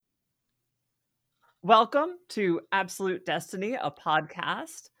Welcome to Absolute Destiny, a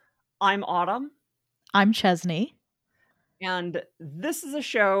podcast. I'm Autumn, I'm Chesney. and this is a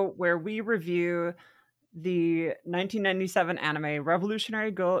show where we review the 1997 anime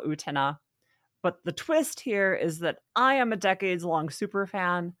Revolutionary Girl Utena. But the twist here is that I am a decades-long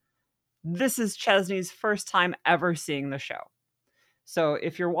superfan. This is Chesney's first time ever seeing the show. So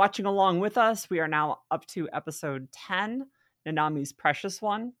if you're watching along with us, we are now up to episode 10, Nanami's Precious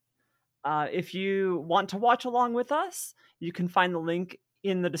One. If you want to watch along with us, you can find the link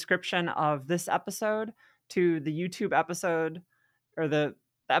in the description of this episode to the YouTube episode or the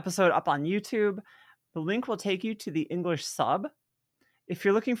episode up on YouTube. The link will take you to the English sub. If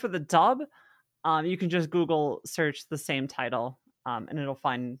you're looking for the dub, you can just Google search the same title and it'll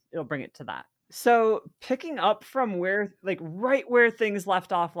bring it to that. So picking up from right where things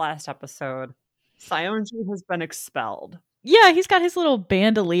left off last episode, Saionji has been expelled. Yeah, he's got his little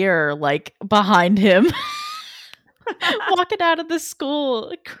bandolier behind him. Walking out of the school.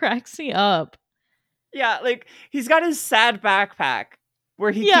 It cracks me up. Yeah, he's got his sad backpack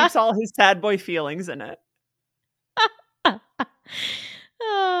where he keeps all his sad boy feelings in it.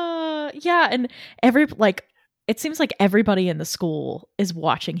 Yeah, and it seems like everybody in the school is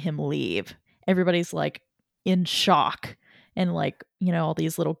watching him leave. Everybody's in shock and all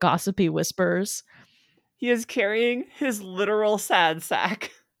these little gossipy whispers. He is carrying his literal sad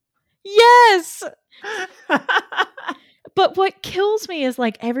sack. Yes! But what kills me is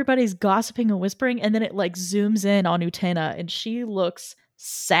everybody's gossiping and whispering, and then it zooms in on Utena, and she looks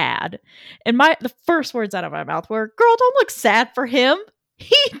sad. And the first words out of my mouth were, "Girl, don't look sad for him.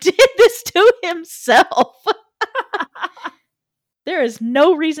 He did this to himself." There is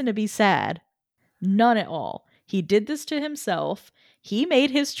no reason to be sad. None at all. He did this to himself. He made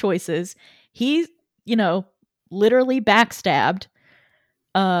his choices. He, literally backstabbed.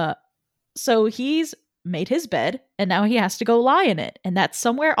 So he's made his bed, and now he has to go lie in it. And that's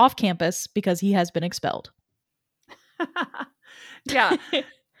somewhere off campus because he has been expelled. Yeah.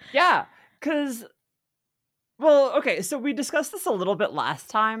 Yeah. Because, okay, so we discussed this a little bit last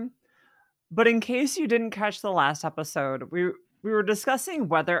time. But in case you didn't catch the last episode, we were discussing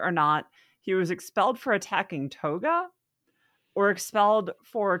whether or not he was expelled for attacking Toga or expelled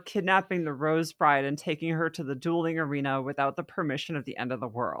for kidnapping the Rose Bride and taking her to the dueling arena without the permission of the end of the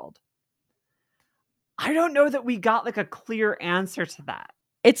world. I don't know that we got a clear answer to that.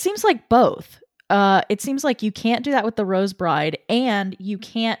 It seems like both. It seems like you can't do that with the Rose Bride, and you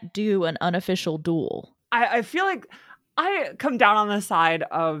can't do an unofficial duel. I feel like I come down on the side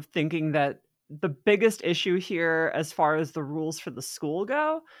of thinking that the biggest issue here, as far as the rules for the school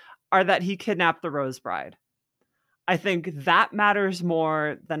go, are that he kidnapped the Rose Bride. I think that matters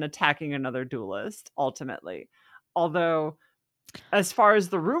more than attacking another duelist, ultimately. Although, as far as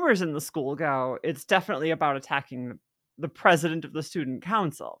the rumors in the school go, it's definitely about attacking the president of the student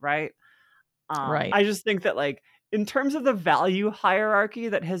council, right? Right. I just think that, in terms of the value hierarchy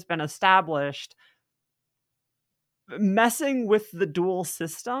that has been established, messing with the duel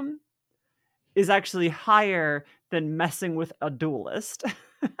system is actually higher than messing with a duelist.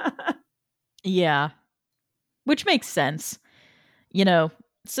 Yeah. Which makes sense.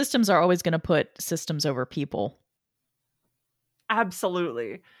 Systems are always going to put systems over people.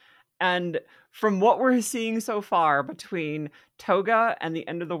 Absolutely. And from what we're seeing so far between Toga and the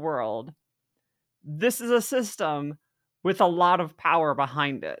end of the world, this is a system with a lot of power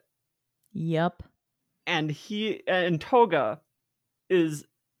behind it. Yep. And Toga is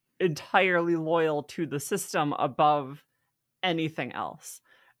entirely loyal to the system above anything else.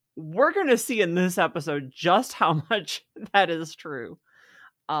 We're going to see in this episode just how much that is true.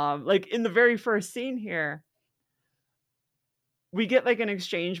 In the very first scene here, we get an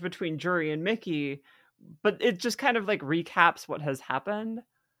exchange between Juri and Mickey, but it just kind of recaps what has happened.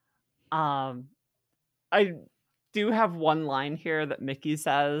 I do have one line here that Mickey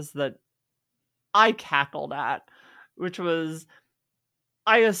says that I cackled at, which was,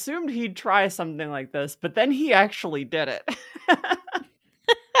 I assumed he'd try something like this, but then he actually did it.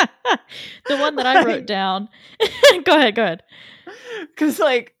 The one that I wrote down. Go ahead. Because,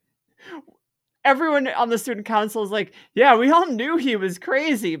 everyone on the student council is like, yeah, we all knew he was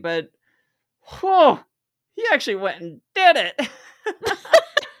crazy, but he actually went and did it.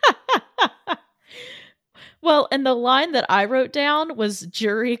 Well, and the line that I wrote down was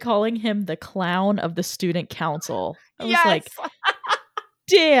Juri calling him the clown of the student council. I was like,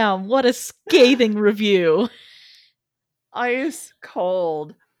 damn, what a scathing review. Ice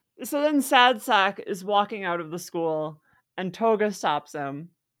cold. So then Sad Sack is walking out of the school and Toga stops him.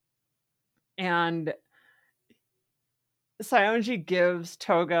 And Saionji gives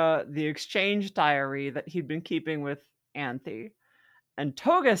Toga the exchange diary that he'd been keeping with Anthy. And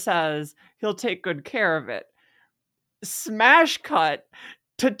Toga says he'll take good care of it. Smash cut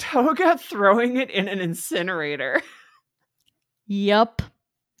to Toga throwing it in an incinerator. Yup.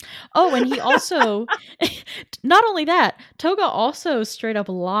 Oh, and he also, not only that, Toga also straight up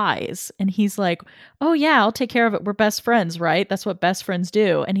lies. And he's like, oh yeah, I'll take care of it. We're best friends, right? That's what best friends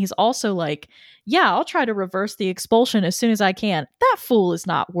do. And he's also like, yeah, I'll try to reverse the expulsion as soon as I can. That fool is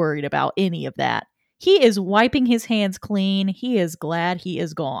not worried about any of that. He is wiping his hands clean. He is glad he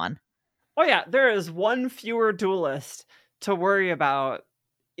is gone. Oh yeah, there is one fewer duelist to worry about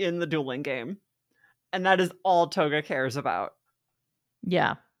in the dueling game. And that is all Toga cares about.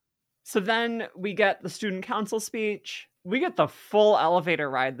 Yeah. So then we get the student council speech. We get the full elevator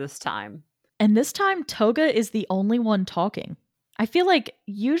ride this time. And this time, Toga is the only one talking. I feel like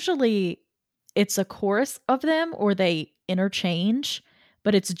usually it's a chorus of them or they interchange,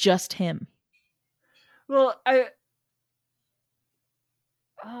 but it's just him. Well,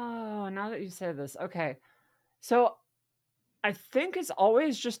 now that you say this, okay. So I think it's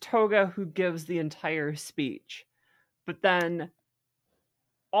always just Toga who gives the entire speech. But then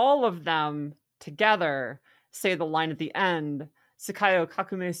all of them together say the line at the end, Sekai o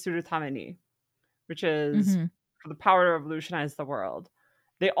kakume suru tame ni, which is for the power to revolutionize the world.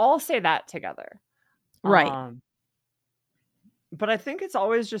 They all say that together. Right. But I think it's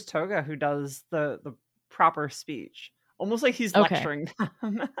always just Toga who does the proper speech. Almost like he's lecturing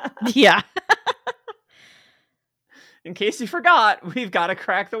them. Yeah. In case you forgot, we've got to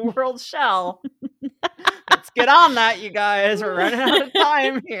crack the world's shell. Let's get on that, you guys. We're running out of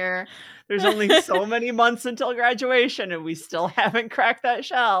time here. There's only so many months until graduation, and we still haven't cracked that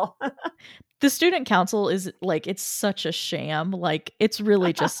shell. The student council is like, it's such a sham. Like, it's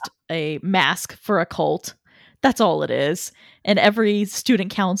really just a mask for a cult. That's all it is. And every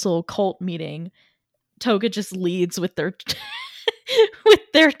student council cult meeting, Toga just leads with their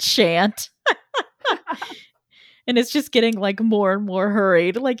with their chant. And it's just getting like more and more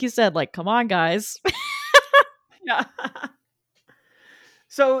hurried. Like you said, like, come on, guys. Yeah.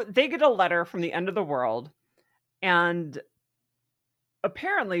 So they get a letter from the end of the world, and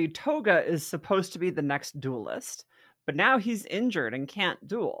apparently Toga is supposed to be the next duelist, but now he's injured and can't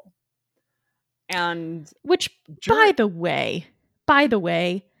duel. And which, by the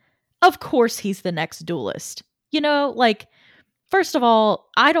way, of course he's the next duelist. You know, like, first of all,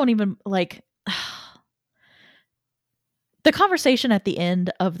 I don't even like the conversation at the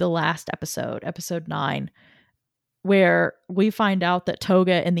end of the last episode, episode 9, where we find out that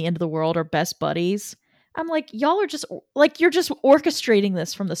Toga and the end of the world are best buddies. I'm like, y'all are just like, you're just orchestrating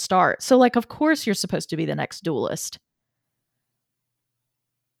this from the start. So like, of course you're supposed to be the next duelist.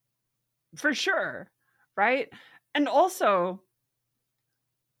 For sure. Right. And also,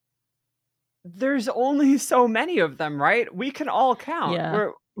 there's only so many of them, right? We can all count. Yeah.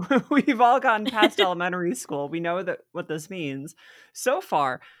 We've all gotten past elementary school. We know that what this means. So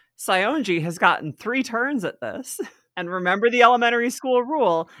far, Saionji has gotten 3 turns at this. And remember the elementary school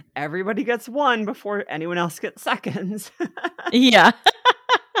rule. Everybody gets 1 before anyone else gets seconds. Yeah.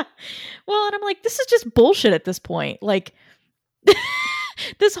 Well, and I'm like, this is just bullshit at this point. Like,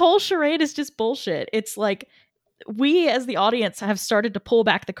 this whole charade is just bullshit. It's like, we as the audience have started to pull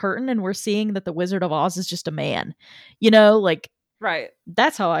back the curtain and we're seeing that the Wizard of Oz is just a man. You know, like, right.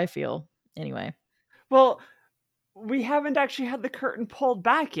 That's how I feel. Anyway. Well, we haven't actually had the curtain pulled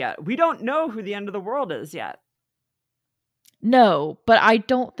back yet. We don't know who the end of the world is yet. No, but I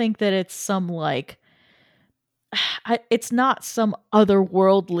don't think that it's some like, it's not some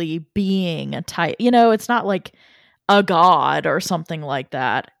otherworldly being type, you know, it's not like a god or something like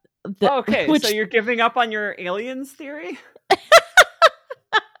that. Okay, so you're giving up on your aliens theory?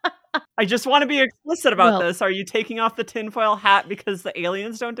 I just want to be explicit about this. Are you taking off the tinfoil hat because the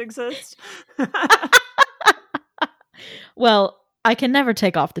aliens don't exist? Well, I can never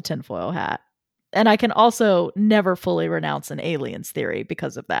take off the tinfoil hat. And I can also never fully renounce an aliens theory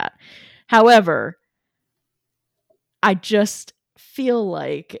because of that. However, I just feel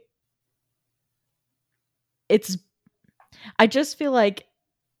like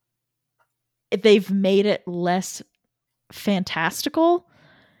they've made it less fantastical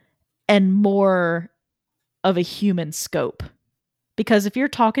and more of a human scope. Because if you're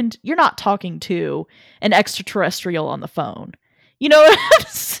not talking to an extraterrestrial on the phone. You know what I'm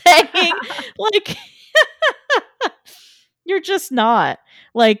saying? Like, you're just not.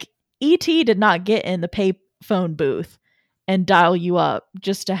 Like, E.T. did not get in the payphone booth and dial you up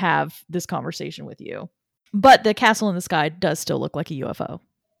just to have this conversation with you. But the castle in the sky does still look like a UFO.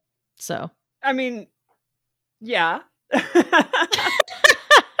 So. I mean, yeah.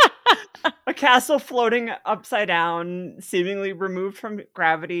 A castle floating upside down, seemingly removed from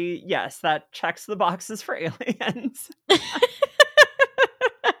gravity. Yes, that checks the boxes for aliens.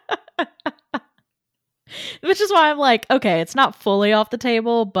 Which is why I'm like, okay, it's not fully off the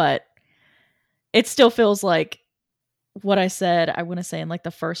table, but it still feels like what I said, I want to say in like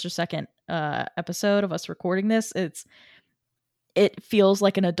the first or second episode of us recording this, it feels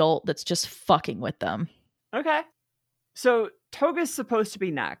like an adult that's just fucking with them. Okay. So Toga's supposed to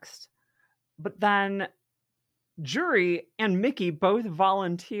be next, but then Juri and Mickey both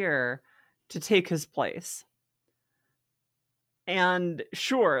volunteer to take his place. And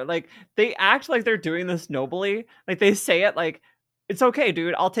sure, like they act like they're doing this nobly. Like they say it like, it's okay,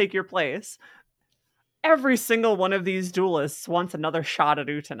 dude, I'll take your place. Every single one of these duelists wants another shot at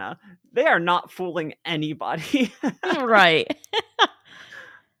Utena. They are not fooling anybody. Right.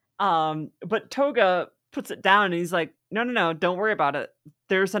 But Toga puts it down and he's like, no, don't worry about it.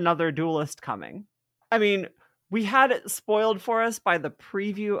 There's another duelist coming. I mean, we had it spoiled for us by the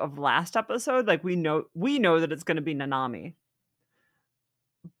preview of last episode. Like we know that it's going to be Nanami.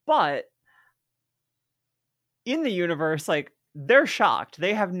 But in the universe, like they're shocked.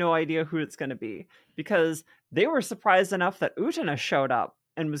 They have no idea who it's going to be because they were surprised enough that Utena showed up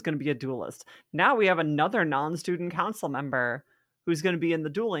and was going to be a duelist. Now we have another non-student council member who's going to be in the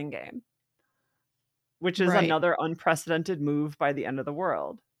dueling game, which is another unprecedented move by the End of the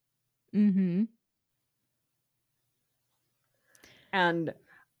World. Mm-hmm. And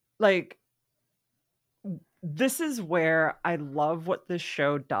like, this is where I love what this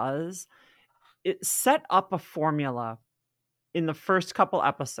show does. It set up a formula in the first couple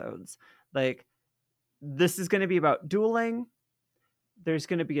episodes. Like, this is going to be about dueling. There's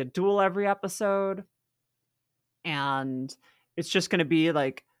going to be a duel every episode. And it's just going to be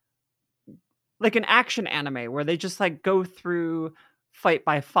like an action anime where they just like go through fight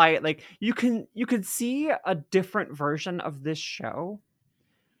by fight. Like you could see a different version of this show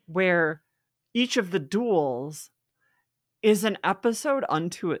where each of the duels is an episode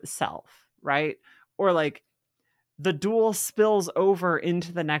unto itself, right? Or like the duel spills over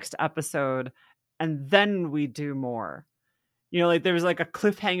into the next episode and then we do more. You know, like there was like a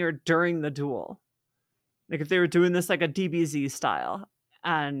cliffhanger during the duel. Like if they were doing this like a DBZ style,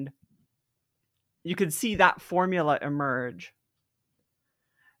 and you could see that formula emerge.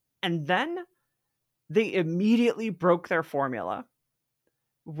 And then they immediately broke their formula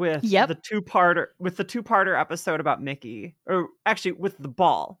with the two-parter episode about Mickey, or actually with the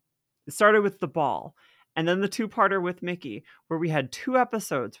ball. It started with the ball, and then the two-parter with Mickey, where we had 2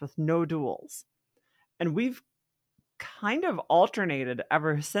 episodes with no duels. And we've kind of alternated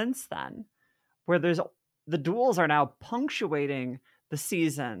ever since then, where the duels are now punctuating the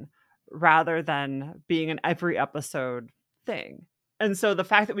season rather than being an every episode thing. And so the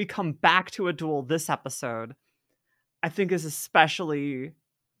fact that we come back to a duel this episode, I think is especially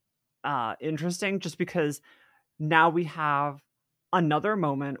interesting, just because now we have another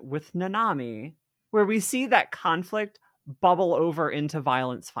moment with Nanami where we see that conflict bubble over into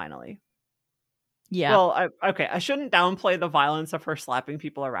violence finally. Yeah. Well, I shouldn't downplay the violence of her slapping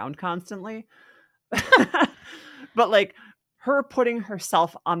people around constantly. But like her putting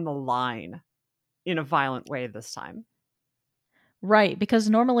herself on the line in a violent way this time. Right, because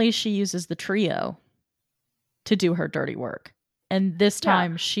normally she uses the trio to do her dirty work. And this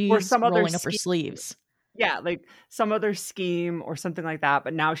time she's rolling up her sleeves. Yeah, like some other scheme or something like that,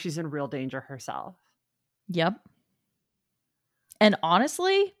 but now she's in real danger herself. Yep. And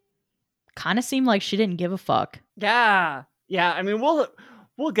honestly, kind of seemed like she didn't give a fuck. Yeah. Yeah, I mean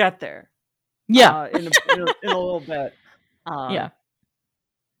we'll get there. Yeah. In a little bit. Yeah.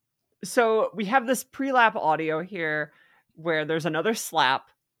 So we have this pre-lap audio here where there's another slap,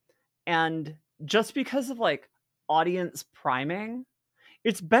 and just because of like audience priming,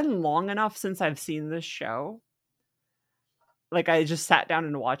 it's been long enough since I've seen this show. Like I just sat down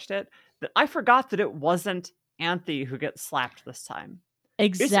and watched it that I forgot that it wasn't Anthe who gets slapped this time.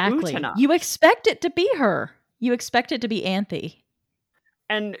 Exactly. You expect it to be her. You expect it to be Anthe.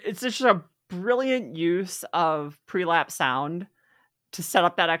 And it's just a brilliant use of pre-lap sound to set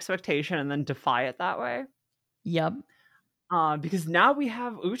up that expectation and then defy it that way. Yep. Because now we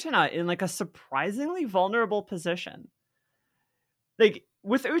have Utena in like a surprisingly vulnerable position. Like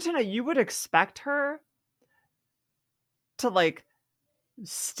with Utena, you would expect her to like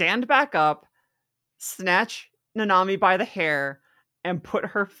stand back up, snatch Nanami by the hair, and put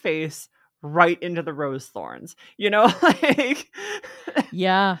her face right into the rose thorns. You know, like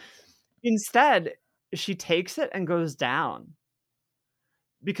yeah. Instead, she takes it and goes down.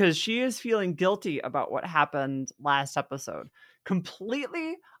 because she is feeling guilty about what happened last episode.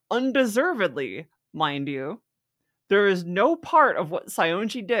 Completely undeservedly, mind you. There is no part of what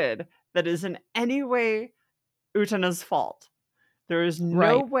Saionji did that is in any way Utena's fault. There is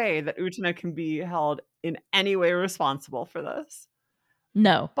no Right. way that Utena can be held in any way responsible for this.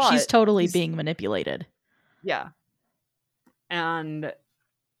 No, she's But totally being manipulated. yeah. And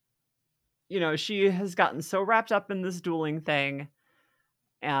she has gotten so wrapped up in this dueling thing,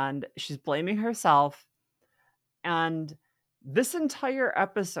 and she's blaming herself. And this entire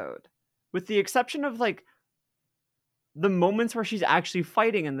episode, with the exception of like the moments where she's actually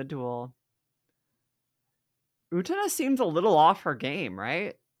fighting in the duel, Utena seems a little off her game,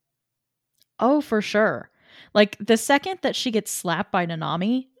 right? Oh, for sure. Like the second that she gets slapped by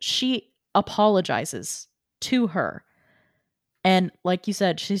Nanami, she apologizes to her. And like you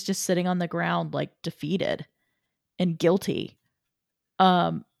said, she's just sitting on the ground like defeated and guilty.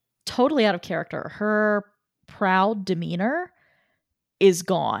 Totally out of character. Her proud demeanor is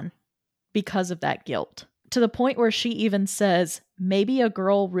gone because of that guilt. To the point where she even says, maybe a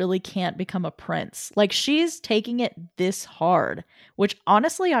girl really can't become a prince. Like she's taking it this hard, which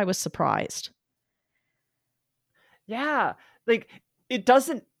honestly I was surprised. Yeah. Like it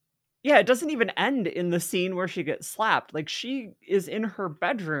doesn't even end in the scene where she gets slapped. Like she is in her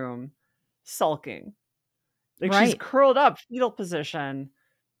bedroom sulking. Like she's Right. curled up, fetal position,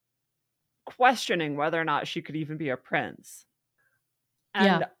 questioning whether or not she could even be a prince.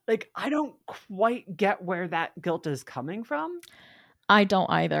 Yeah. And like I don't quite get where that guilt is coming from. I don't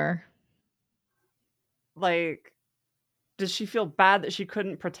either. Like, does she feel bad that she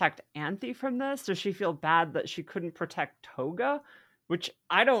couldn't protect Anthy from this? Does she feel bad that she couldn't protect Toga? Which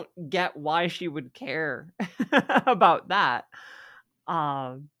I don't get why she would care about that.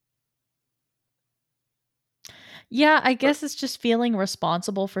 Yeah, I guess it's just feeling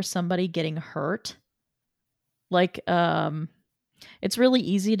responsible for somebody getting hurt. Like, it's really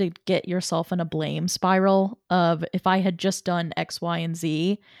easy to get yourself in a blame spiral of if I had just done X, Y, and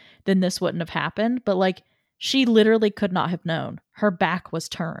Z, then this wouldn't have happened. But like, she literally could not have known. Her back was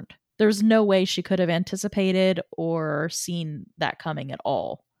turned. There's no way she could have anticipated or seen that coming at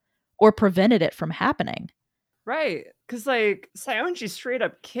all or prevented it from happening. Right. Because, like, Saionji straight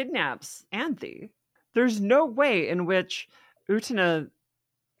up kidnaps Anthy. There's no way in which Utena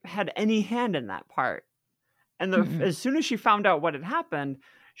had any hand in that part. And as soon as she found out what had happened,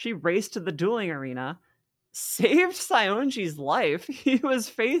 she raced to the dueling arena, saved Saionji's life. He was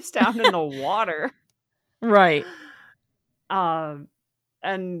face down in the water. Right. And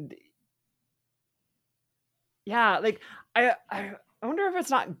yeah, like I wonder if it's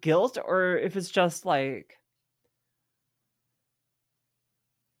not guilt or if it's just like,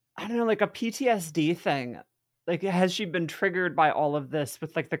 I don't know, like a PTSD thing. Like, has she been triggered by all of this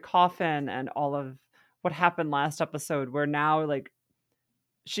with like the coffin and all of what happened last episode, where now like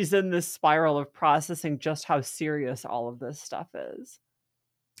she's in this spiral of processing just how serious all of this stuff is?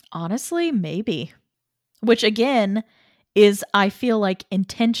 Honestly, maybe. Which again is, I feel like,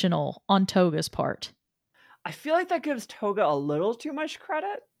 intentional on Toga's part. I feel like that gives Toga a little too much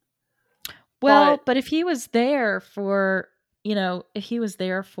credit. Well, but if he was there for, if he was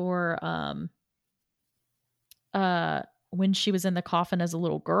there for when she was in the coffin as a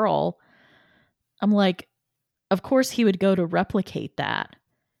little girl, I'm like, of course he would go to replicate that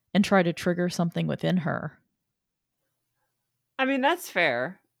and try to trigger something within her. I mean, that's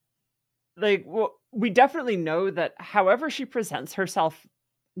fair. Like, well, we definitely know that however she presents herself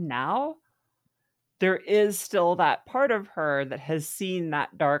now, there is still that part of her that has seen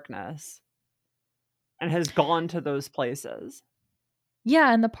that darkness and has gone to those places.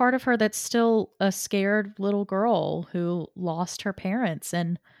 Yeah, and the part of her that's still a scared little girl who lost her parents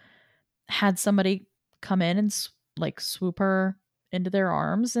and had somebody come in and swoop her into their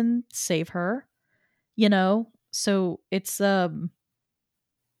arms and save her. So it's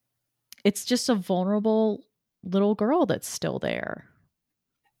just a vulnerable little girl that's still there.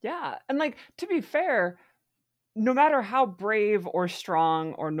 Yeah, and like, to be fair, no matter how brave or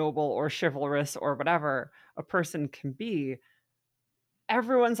strong or noble or chivalrous or whatever a person can be,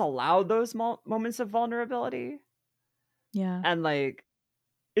 everyone's allowed those moments of vulnerability. Yeah. And like,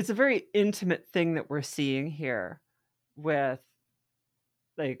 it's a very intimate thing that we're seeing here with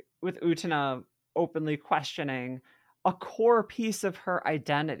Utena openly questioning a core piece of her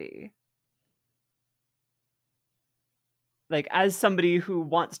identity. Like, as somebody who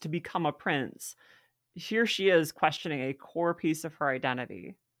wants to become a prince, here she is questioning a core piece of her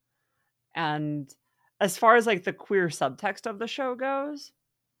identity. And as far as like the queer subtext of the show goes,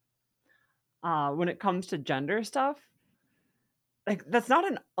 when it comes to gender stuff, like that's not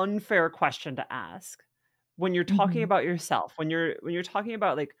an unfair question to ask when you're talking Mm-hmm. about yourself, when you're talking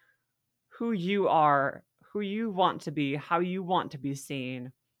about like who you are, who you want to be, how you want to be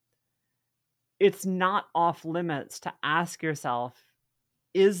seen. It's not off limits to ask yourself,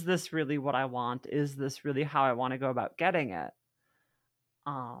 is this really what I want? Is this really how I want to go about getting it?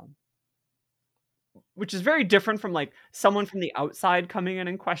 Um, which is very different from like someone from the outside coming in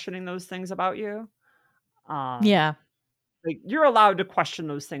and questioning those things about you. Um, Yeah. like you're allowed to question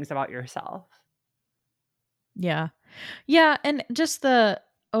those things about yourself. Yeah. Yeah. And just the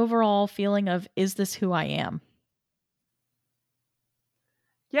overall feeling of, is this who I am?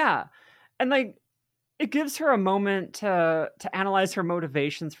 Yeah. And like it gives her a moment to analyze her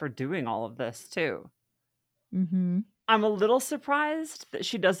motivations for doing all of this too. Mm-hmm. I'm a little surprised that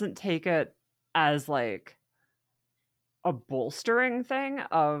she doesn't take it as like a bolstering thing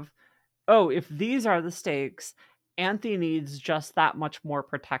of, oh, if these are the stakes, Anthe needs just that much more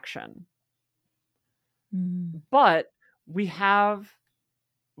protection. Mm. But we have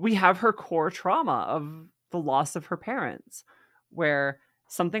we have her core trauma of the loss of her parents, where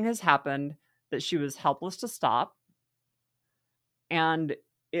something has happened that she was helpless to stop, and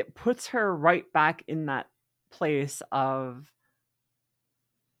it puts her right back in that place of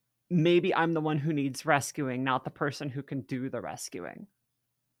maybe I'm the one who needs rescuing, not the person who can do the rescuing.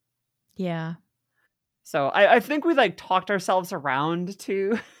 Yeah. So I think we like talked ourselves around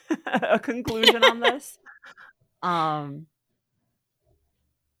to a conclusion on this. Um,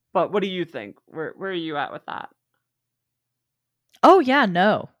 but what do you think? Where are you at with that? Oh yeah,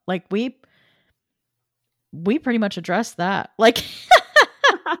 no. Like we pretty much addressed that. Like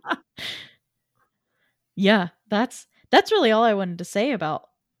yeah, that's really all I wanted to say about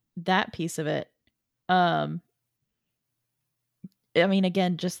that piece of it. Um I mean,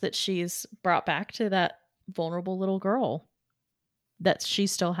 again, just that she's brought back to that vulnerable little girl that she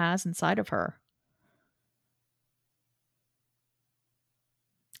still has inside of her.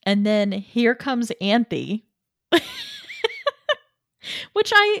 And then here comes Anthe,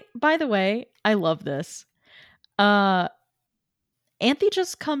 which by the way, I love this. Uh Anthe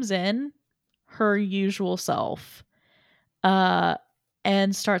just comes in her usual self. Uh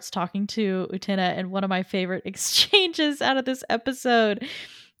and starts talking to Utena, and one of my favorite exchanges out of this episode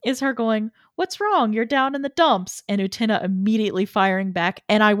is her going, "What's wrong? You're down in the dumps." And Utena immediately firing back,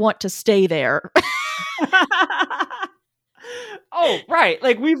 "And I want to stay there." Oh, right.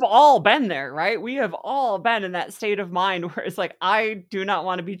 Like we've all been there, right? We have all been in that state of mind where it's like, I do not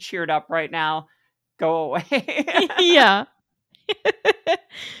want to be cheered up right now. Go away. Yeah.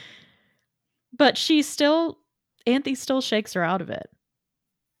 But Anthe still shakes her out of it.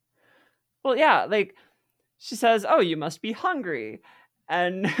 Well, yeah, like she says, "Oh, you must be hungry."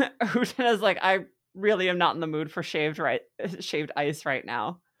 And Utena's like, "I really am not in the mood for shaved ice right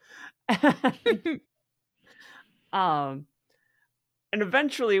now." um and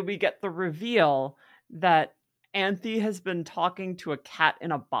eventually we get the reveal that Anthe has been talking to a cat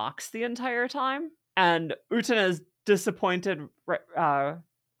in a box the entire time, and Utena's disappointed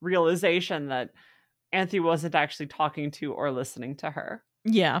realization that Anthe wasn't actually talking to or listening to her.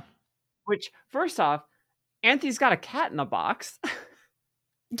 Yeah. Which, first off, Anthe's got a cat in a box.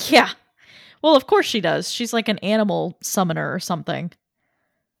 Yeah. Well, of course she does. She's like an animal summoner or something.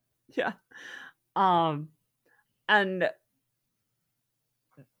 Yeah. Um, and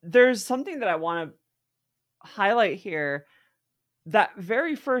there's something that I want to highlight here. That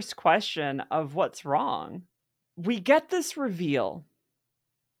very first question of what's wrong, we get this reveal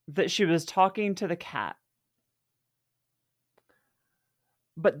that she was talking to the cat.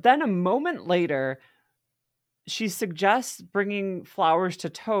 But then a moment later, she suggests bringing flowers to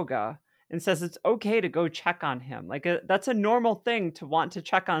Toga and says it's okay to go check on him. Like that's a normal thing to want to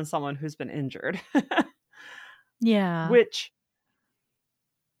check on someone who's been injured. Yeah. Which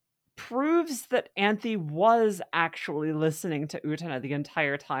proves that Anthe was actually listening to Utena the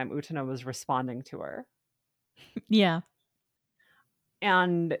entire time Utena was responding to her. Yeah.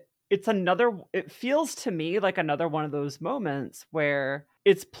 And it feels to me like another one of those moments where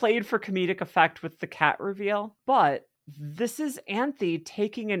it's played for comedic effect with the cat reveal, but this is Anthe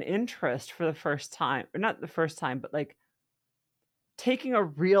taking an interest for the first time, or not the first time, but like taking a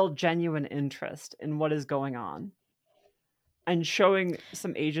real genuine interest in what is going on and showing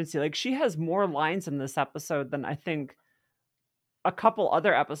some agency. Like she has more lines in this episode than I think a couple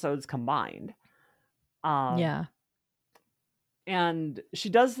other episodes combined. Yeah. And she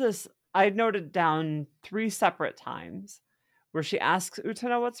does this, I noted down 3 separate times where she asks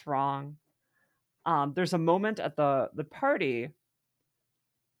Utena what's wrong. There's a moment at the party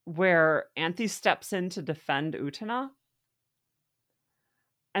where Anthe steps in to defend Utena.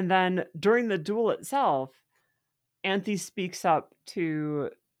 And then during the duel itself, Anthy speaks up to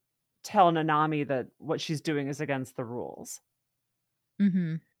tell Nanami that what she's doing is against the rules.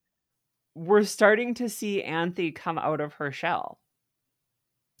 Mm-hmm. We're starting to see Anthy come out of her shell.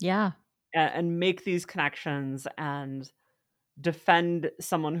 Yeah. And make these connections and defend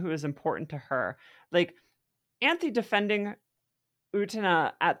someone who is important to her. Like, Anthy defending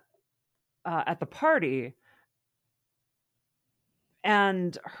Utena at the party,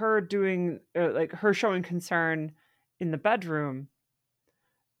 and her doing like her showing concern in the bedroom,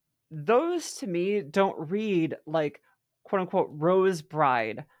 those to me don't read like quote unquote rose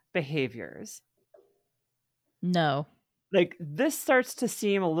bride behaviors. No. Like, this starts to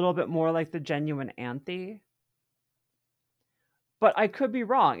seem a little bit more like the genuine Anthy. But I could be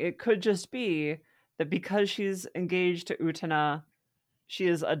wrong. It could just be that because she's engaged to Utena, she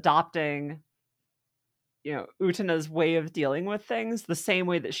is adopting, Utena's way of dealing with things the same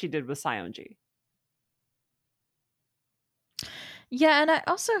way that she did with Saionji. Yeah, and I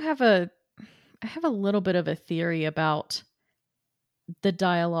also have a little bit of a theory about the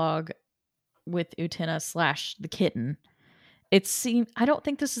dialogue with Utena / the kitten. I don't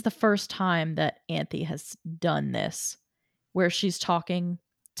think this is the first time that Anthy has done this, where she's talking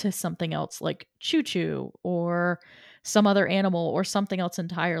to something else like Choo Choo or some other animal or something else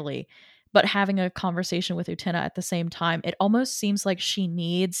entirely, but having a conversation with Utena at the same time. It almost seems like she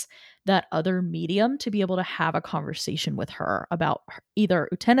needs that other medium to be able to have a conversation with her about either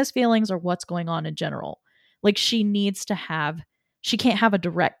Utena's feelings or what's going on in general. Like, she can't have a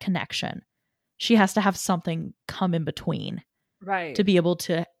direct connection. She has to have something come in between. Right. To be able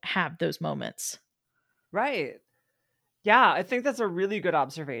to have those moments. Right. Yeah, I think that's a really good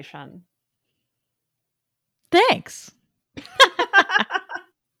observation. Thanks.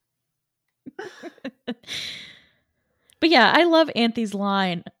 But yeah, I love Anthy's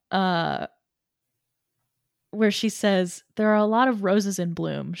line where she says, "There are a lot of roses in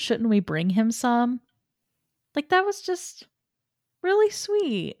bloom. Shouldn't we bring him some?" Like, that was just really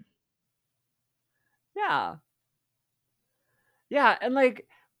sweet. Yeah. Yeah, and like,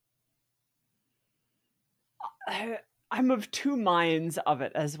 I'm of two minds of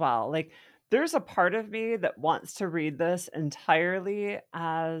it as well. Like, there's a part of me that wants to read this entirely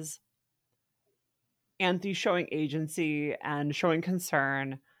as Anthy showing agency and showing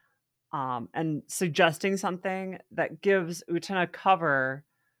concern, and suggesting something that gives Utena cover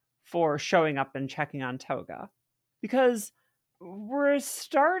for showing up and checking on Toga. Because we're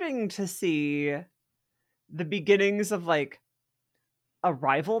starting to see the beginnings of like a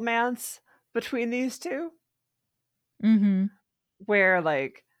rivalmance between these two. Mm-hmm. Where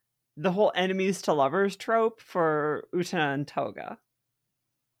like the whole enemies to lovers trope for Utena and Toga.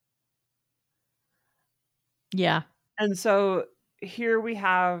 Yeah. And so here we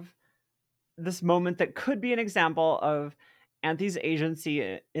have this moment that could be an example of Anthy's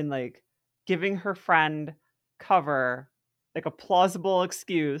agency in like giving her friend cover, like a plausible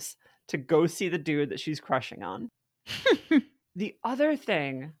excuse to go see the dude that she's crushing on. The other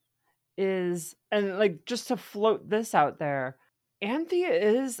thing is, and like just to float this out there, Anthy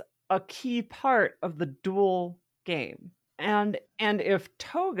is a key part of the duel game. And if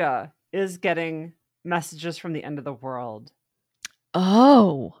Toga is getting messages from the end of the world,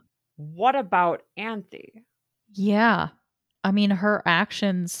 oh, what about Anthy? Yeah. I mean, her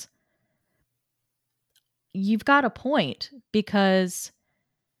actions, you've got a point, because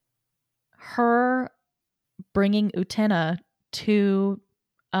her bringing Utena to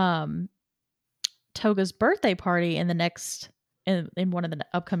Toga's birthday party in one of the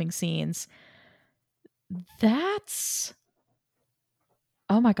upcoming scenes, that's,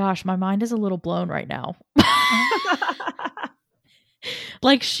 oh my gosh, my mind is a little blown right now.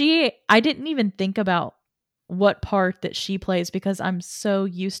 Like, I didn't even think about what part that she plays, because I'm so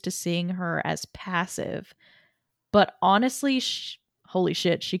used to seeing her as passive. But honestly, holy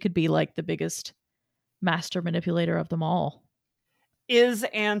shit, she could be like the biggest master manipulator of them all. Is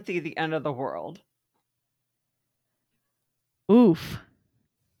Anthy the end of the world? Oof.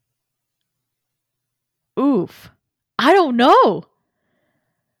 I don't know.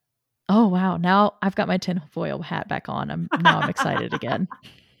 Oh wow, now I've got my tinfoil hat back on. I'm excited again.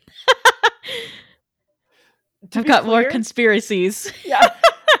 I've got more conspiracies. Yeah.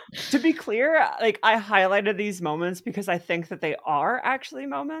 To be clear, like, I highlighted these moments because I think that they are actually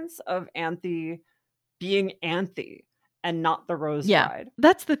moments of Anthy being Anthy and not the Rose Bride.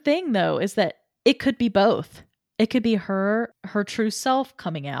 That's the thing, though, is that it could be both. It could be her true self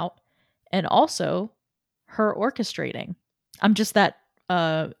coming out, and also her orchestrating. I'm just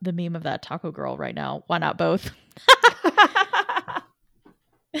the meme of that taco girl right now. Why not both?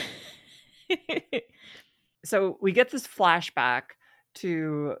 So we get this flashback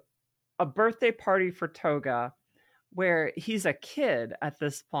to a birthday party for Toga where he's a kid at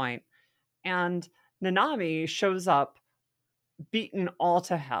this point, and Nanami shows up beaten all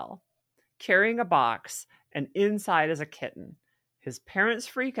to hell, carrying a box, and inside is a kitten. His parents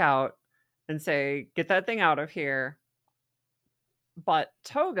freak out and say, "Get that thing out of here." But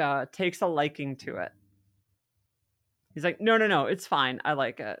Toga takes a liking to it. He's like, no, it's fine. I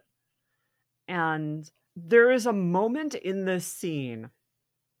like it. And there is a moment in this scene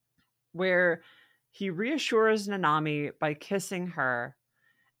where he reassures Nanami by kissing her.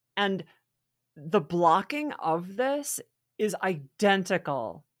 And the blocking of this is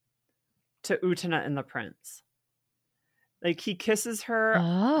identical to Utena and the Prince. Like, he kisses her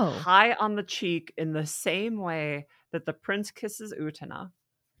high on the cheek in the same way that the Prince kisses Utena.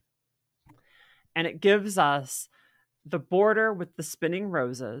 And it gives us the border with the spinning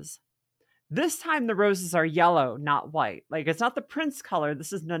roses. This time the roses are yellow, not white. Like, it's not the Prince color.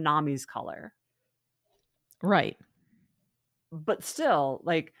 This is Nanami's color. Right. But still,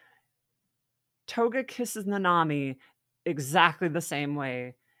 like, Toga kisses Nanami exactly the same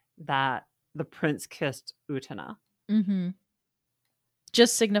way that the Prince kissed Utena. Mm-hmm.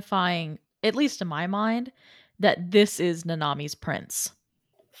 Just signifying, at least in my mind, that this is Nanami's prince.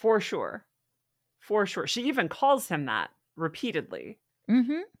 For sure. For sure. She even calls him that repeatedly.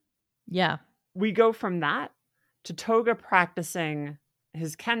 Mm-hmm. Yeah. We go from that to Toga practicing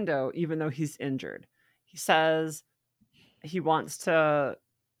his kendo even though he's injured. He says he wants to,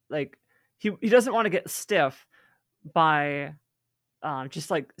 like, he doesn't want to get stiff by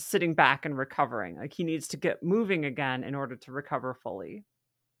just like sitting back and recovering. Like, he needs to get moving again in order to recover fully.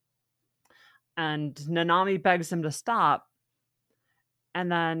 And Nanami begs him to stop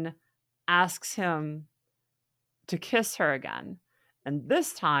and then asks him to kiss her again. And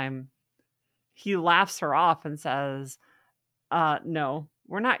this time he laughs her off and says, no,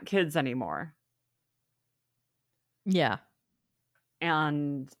 we're not kids anymore. Yeah.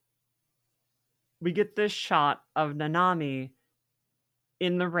 And we get this shot of Nanami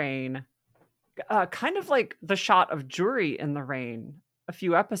in the rain, kind of like the shot of Juri in the rain a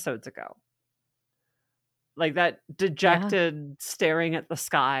few episodes ago. Like that dejected staring at the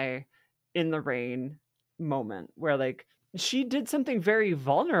sky in the rain moment where, like, she did something very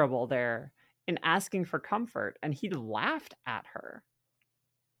vulnerable there in asking for comfort and he laughed at her.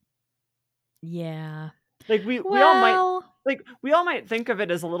 Yeah. Like, we all might think of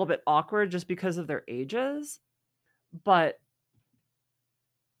it as a little bit awkward just because of their ages, but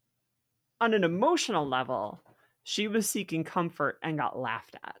on an emotional level, she was seeking comfort and got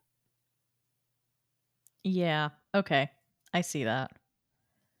laughed at. Yeah. Okay. I see that.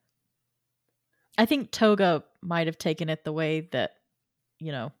 I think Toga might have taken it the way that,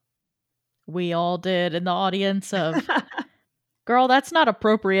 we all did in the audience of, girl, that's not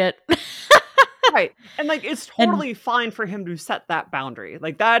appropriate. Right. And, like, it's totally fine for him to set that boundary.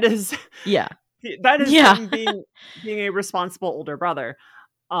 Like, that is... Yeah. That is him being a responsible older brother.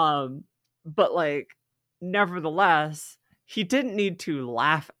 But, like, nevertheless, he didn't need to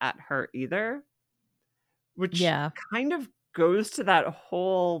laugh at her either. Which kind of goes to that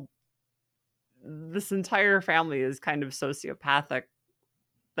whole... this entire family is kind of sociopathic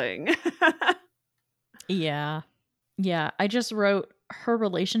thing. Yeah. Yeah. I just wrote, her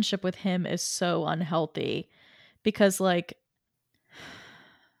relationship with him is so unhealthy because, like,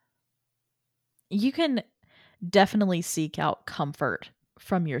 you can definitely seek out comfort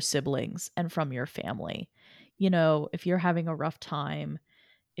from your siblings and from your family. If you're having a rough time,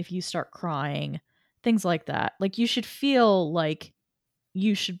 if you start crying, things like that. Like, you should feel like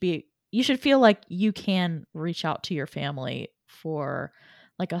you feel like you can reach out to your family for,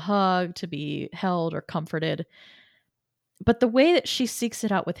 like, a hug, to be held or comforted. But the way that she seeks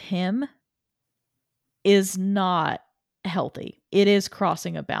it out with him is not healthy. It is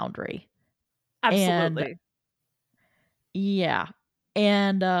crossing a boundary. Absolutely. And, yeah.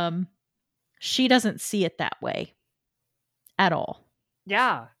 And she doesn't see it that way at all.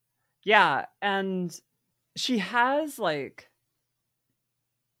 Yeah. Yeah. And she has, like...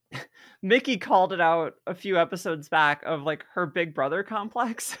 Mickey called it out a few episodes back of, like, her big brother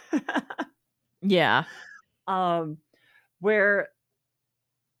complex. Yeah. Where,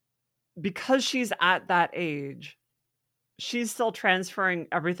 because she's at that age, she's still transferring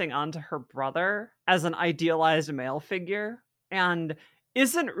everything onto her brother as an idealized male figure and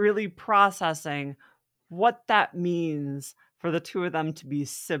isn't really processing what that means for the two of them to be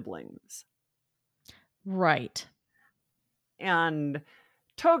siblings. Right. And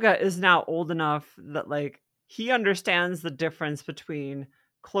Toga is now old enough that, like, he understands the difference between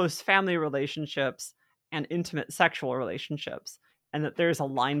close family relationships and intimate sexual relationships, and that there's a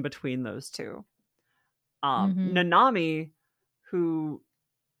line between those two. Nanami, who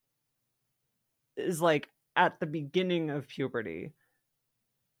is like at the beginning of puberty,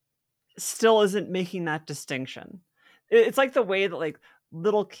 still isn't making that distinction. It's like the way that like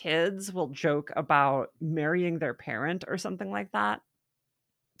little kids will joke about marrying their parent or something like that.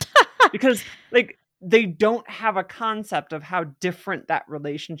 Because like they don't have a concept of how different that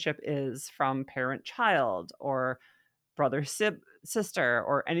relationship is from parent child or brother sister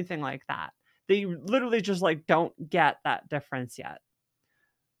or anything like that. They literally just like don't get that difference yet.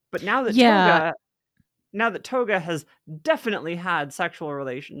 But now that Toga has definitely had sexual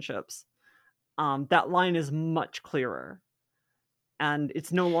relationships, that line is much clearer, and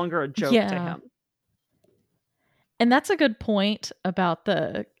it's no longer a joke to him. And that's a good point about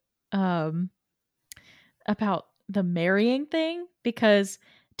the marrying thing, because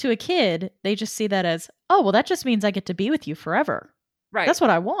to a kid, they just see that as, oh, well, that just means I get to be with you forever. Right. That's what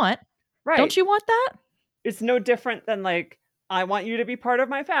I want. Right. Don't you want that? It's no different than like, I want you to be part of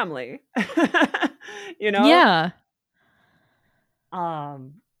my family. You know? Yeah.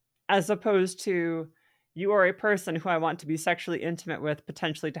 As opposed to, you are a person who I want to be sexually intimate with,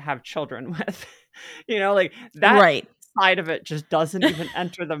 potentially to have children with. You know, like that side of it just doesn't even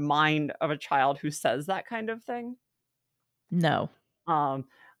enter the mind of a child who says that kind of thing. No.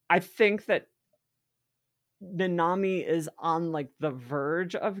 I think that Nanami is on like the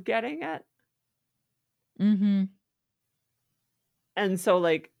verge of getting it. And so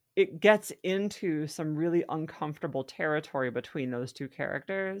like it gets into some really uncomfortable territory between those two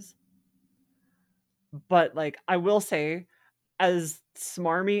characters. But like, I will say, as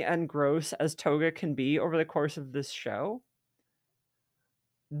smarmy and gross as Toga can be over the course of this show,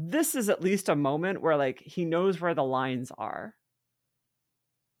 this is at least a moment where like he knows where the lines are.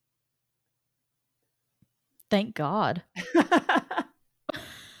 Thank God.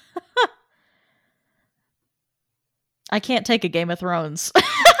 I can't take a Game of Thrones.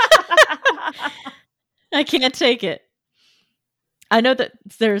 I can't take it. I know that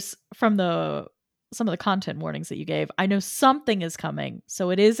there's some of the content warnings that you gave. I know something is coming, so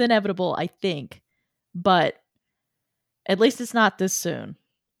it is inevitable, I think. But at least it's not this soon.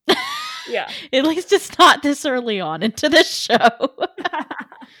 Yeah. At least it's not this early on into this show.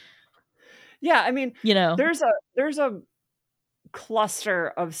 Yeah, I mean, you know, there's a cluster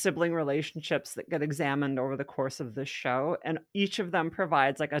of sibling relationships that get examined over the course of this show, and each of them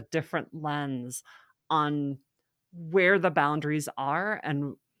provides like a different lens on where the boundaries are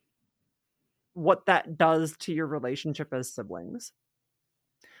and what that does to your relationship as siblings.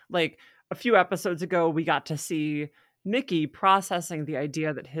 Like a few episodes ago, we got to see Mickey processing the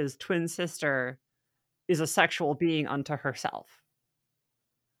idea that his twin sister is a sexual being unto herself.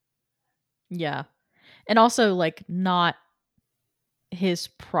 Yeah. And also like not his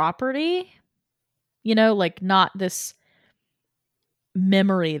property, you know, like not this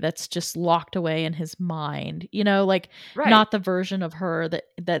memory that's just locked away in his mind, you know, like not the version of her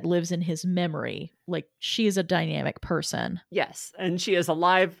that lives in his memory. Like she is a dynamic person. Yes, and she is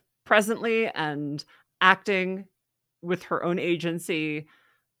alive presently and acting with her own agency,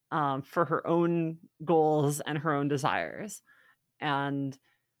 for her own goals and her own desires. And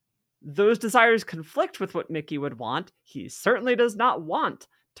those desires conflict with what Mickey would want. He certainly does not want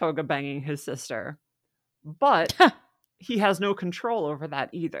Toga banging his sister, but he has no control over that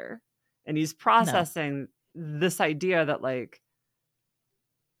either. And he's processing this idea that like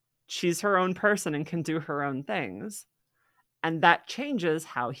she's her own person and can do her own things. And that changes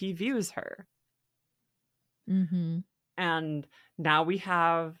how he views her. And now we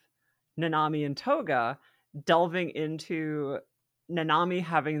have Nanami and Toga delving into Nanami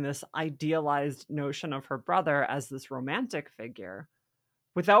having this idealized notion of her brother as this romantic figure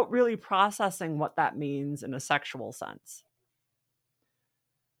without really processing what that means in a sexual sense.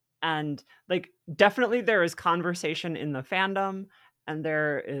 And like, definitely there is conversation in the fandom, and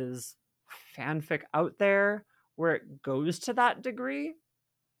there is fanfic out there where it goes to that degree,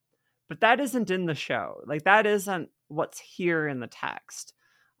 but that isn't in the show. Like, that isn't what's here in the text.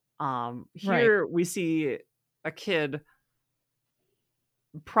 Here we see a kid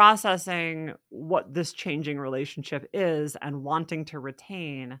processing what this changing relationship is and wanting to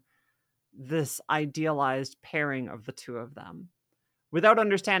retain this idealized pairing of the two of them without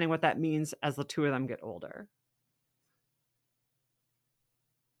understanding what that means as the two of them get older.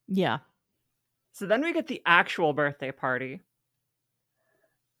 Yeah. So then we get the actual birthday party.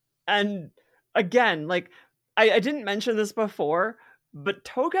 And again, like, I didn't mention this before, but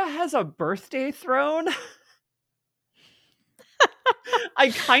Toga has a birthday throne.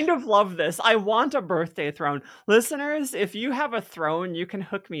 I kind of love this. I want a birthday throne. Listeners, if you have a throne you can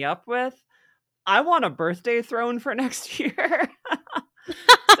hook me up with, I want a birthday throne for next year.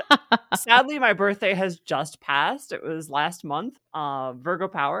 Sadly, my birthday has just passed. It was last month, Virgo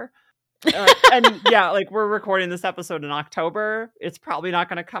power. And yeah, like we're recording this episode in October. It's probably not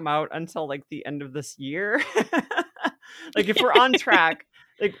going to come out until like the end of this year. Like if we're on track,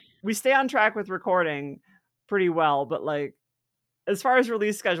 like we stay on track with recording pretty well, but like as far as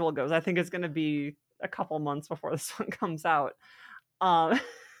release schedule goes, I think it's going to be a couple months before this one comes out. But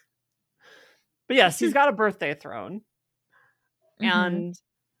yes, he's got a birthday throne. And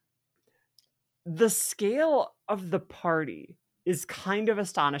the scale of the party is kind of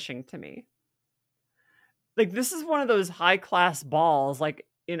astonishing to me. Like, this is one of those high-class balls, like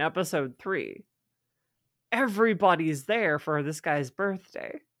in episode 3. Everybody's there for this guy's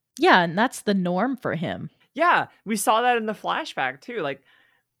birthday. Yeah, and that's the norm for him. Yeah, we saw that in the flashback, too. Like,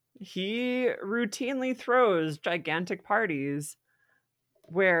 he routinely throws gigantic parties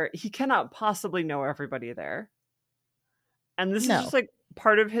where he cannot possibly know everybody there. And this is just, like,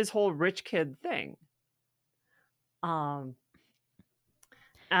 part of his whole rich kid thing. And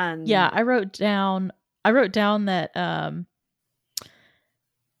yeah, I wrote down that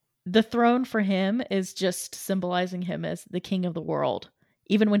the throne for him is just symbolizing him as the king of the world,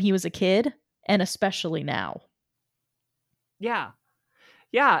 even when he was a kid, and especially now. Yeah.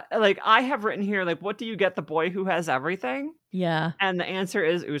 Yeah, like I have written here, like, what do you get the boy who has everything? Yeah. And the answer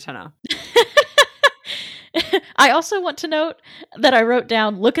is Utena. I also want to note that I wrote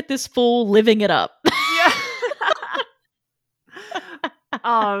down, look at this fool living it up.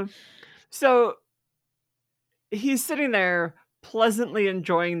 Yeah. So he's sitting there pleasantly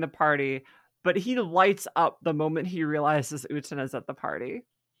enjoying the party, but he lights up the moment he realizes Utena's at the party.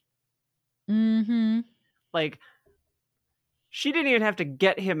 Like, she didn't even have to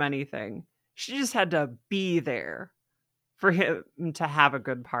get him anything. She just had to be there for him to have a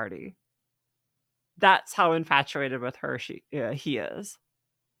good party. That's how infatuated with her he is.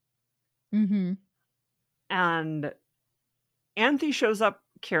 And Anthe shows up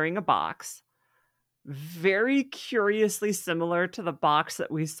carrying a box, very curiously similar to the box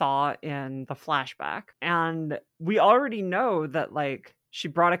that we saw in the flashback. And we already know that, like, she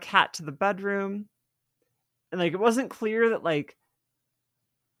brought a cat to the bedroom. And, like, it wasn't clear that, like,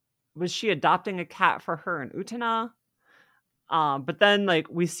 was she adopting a cat for her and Utena? But then, like,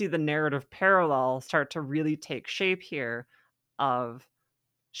 we see the narrative parallel start to really take shape here of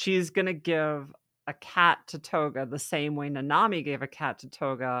she's going to give a cat to Toga the same way Nanami gave a cat to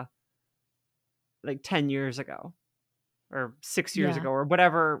Toga like 10 years ago or 6 years ago or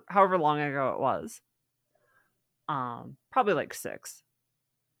whatever, however long ago it was. Probably like 6.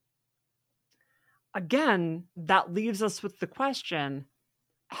 Again, that leaves us with the question,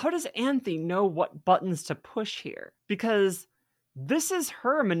 how does Anthe know what buttons to push here? Because this is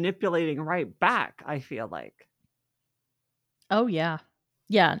her manipulating right back, I feel like. Oh, yeah.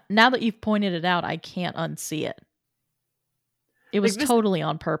 Yeah, now that you've pointed it out, I can't unsee it. It was totally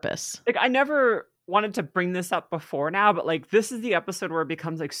on purpose. Like, I never wanted to bring this up before now, but, like, this is the episode where it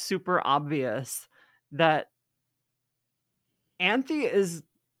becomes, like, super obvious that Anthe is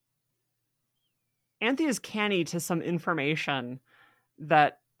canny to some information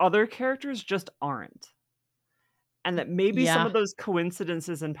that other characters just aren't. And that maybe some of those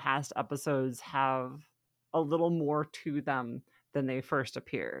coincidences in past episodes have a little more to them than they first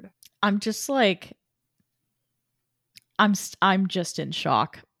appeared. I'm just like, I'm just in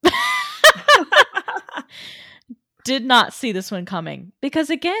shock. Did not see this one coming. Because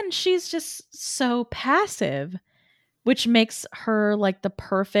again, she's just so passive, which makes her like the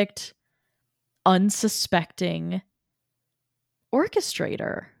perfect unsuspecting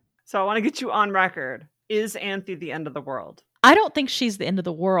orchestrator. So I want to get you on record. Is Anthe the end of the world? I don't think she's the end of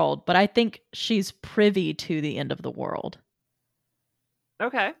the world, but I think she's privy to the end of the world.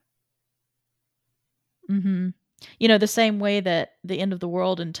 Okay. You know, the same way that the end of the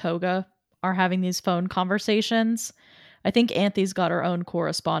world and Toga are having these phone conversations, I think Anthe's got her own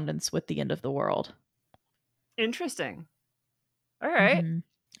correspondence with the end of the world. Interesting. All right.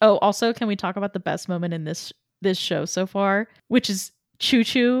 Oh, also, can we talk about the best moment in this show so far, which is Choo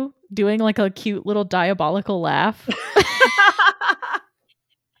Choo doing like a cute little diabolical laugh.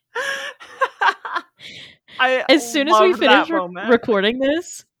 As soon as we finish recording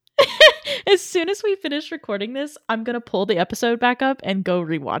this, I'm going to pull the episode back up and go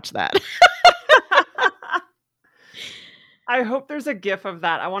rewatch that. I hope there's a GIF of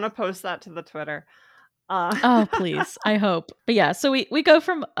that. I want to post that to the Twitter. Oh, please. I hope. But yeah, so we go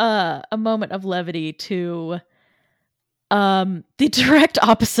from a moment of levity to The direct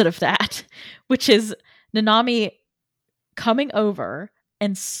opposite of that, which is Nanami coming over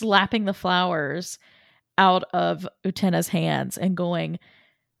and slapping the flowers out of Utena's hands and going,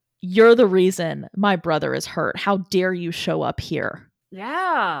 "You're the reason my brother is hurt. How dare you show up here?"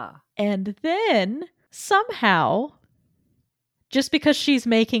 Yeah. And then somehow, just because she's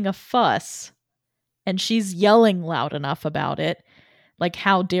making a fuss and she's yelling loud enough about it, like,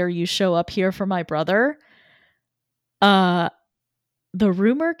 "How dare you show up here for my brother?" The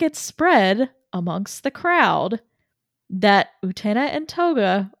rumor gets spread amongst the crowd that Utena and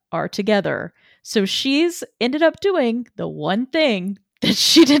Toga are together. So she's ended up doing the one thing that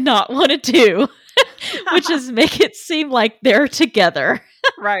she did not want to do, which is make it seem like they're together.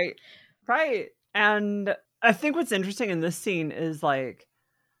 Right. And I think what's interesting in this scene is like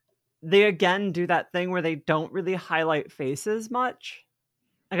they again do that thing where they don't really highlight faces much.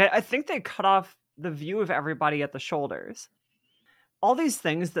 Like I think they cut off the view of everybody at the shoulders. All these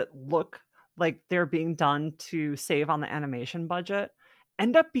things that look like they're being done to save on the animation budget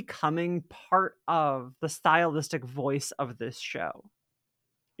end up becoming part of the stylistic voice of this show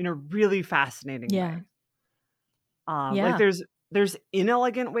in a really fascinating way. Like there's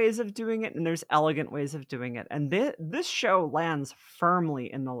inelegant ways of doing it and there's elegant ways of doing it, and this show lands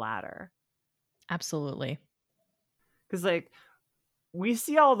firmly in the latter. Absolutely. Because like we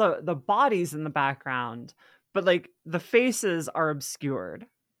see all the bodies in the background, but like the faces are obscured.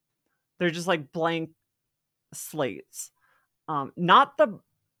 They're just like blank slates. Not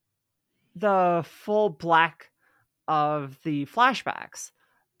the full black of the flashbacks,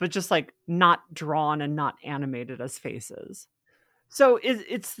 but just like not drawn and not animated as faces. So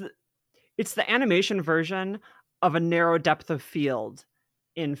it's the animation version of a narrow depth of field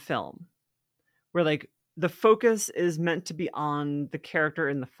in film, where like the focus is meant to be on the character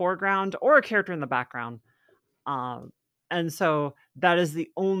in the foreground or a character in the background. And so that is the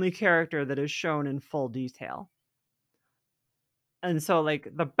only character that is shown in full detail. And so like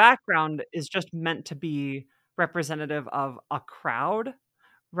the background is just meant to be representative of a crowd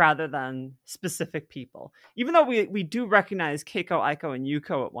rather than specific people. Even though we do recognize Keiko, Aiko, and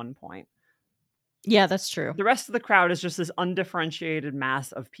Yuko at one point. Yeah, that's true. The rest of the crowd is just this undifferentiated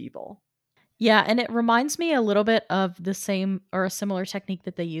mass of people. Yeah, and it reminds me a little bit of the same or a similar technique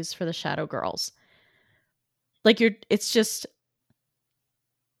that they use for the Shadow Girls. Like it's just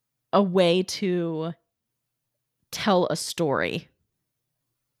a way to tell a story.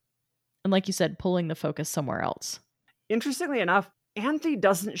 And like you said, pulling the focus somewhere else. Interestingly enough, Anthy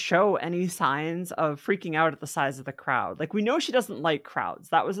doesn't show any signs of freaking out at the size of the crowd. Like we know she doesn't like crowds.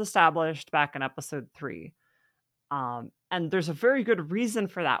 That was established back in episode 3. And there's a very good reason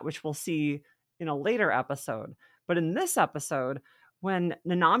for that, which we'll see in a later episode. But in this episode, when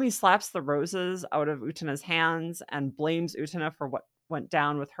Nanami slaps the roses out of Utena's hands and blames Utena for what went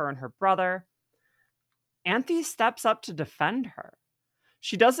down with her and her brother, Anthy steps up to defend her.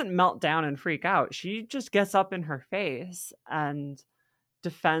 She doesn't melt down and freak out. She just gets up in her face and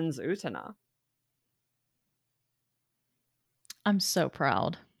defends Utena. I'm so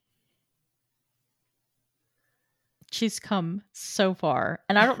proud. She's come so far.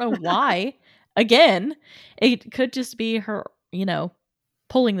 And I don't know why. Again, it could just be her,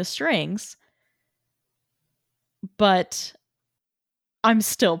 pulling the strings. But I'm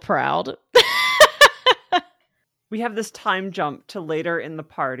still proud. We have this time jump to later in the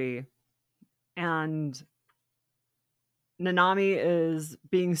party, and Nanami is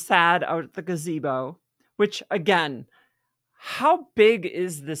being sad out at the gazebo, which again, how big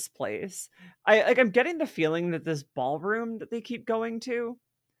is this place? I'm getting the feeling that this ballroom that they keep going to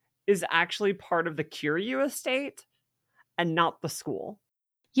is actually part of the Kiryu estate and not the school.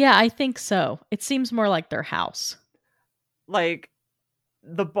 Yeah, I think so. It seems more like their house. Like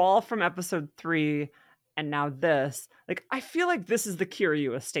the ball from episode 3 and now this, like I feel like this is the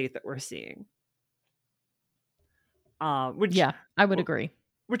Kiryu estate that we're seeing. Yeah, I would agree.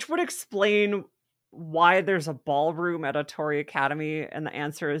 Which would explain why there's a ballroom at Otori Academy, and the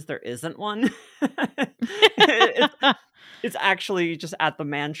answer is there isn't one. It's actually just at the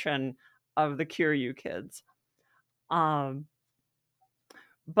mansion of the Kiryu kids. But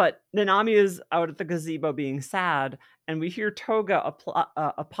Nanami is out at the gazebo being sad, and we hear Toga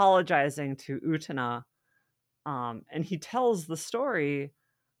apologizing to Utena, and he tells the story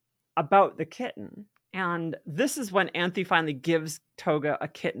about the kitten. And this is when Anthy finally gives Toga a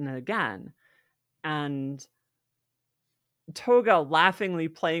kitten again. And Toga, laughingly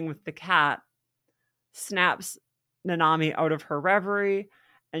playing with the cat, snaps Nanami out of her reverie,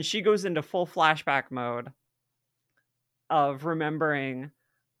 and she goes into full flashback mode of remembering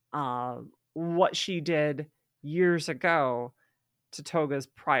what she did years ago to Toga's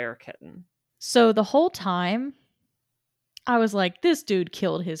prior kitten. So the whole time, I was like, this dude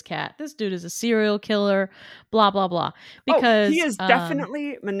killed his cat. This dude is a serial killer, blah, blah, blah. Because he is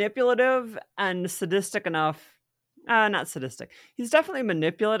definitely manipulative and sadistic enough. Not sadistic. He's definitely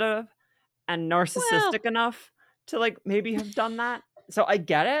manipulative and narcissistic enough to like maybe have done that. So I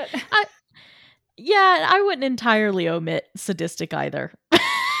get it. I wouldn't entirely omit sadistic either.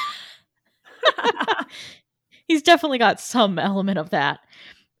 He's definitely got some element of that.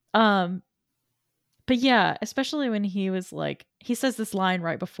 But yeah, especially when he was like, he says this line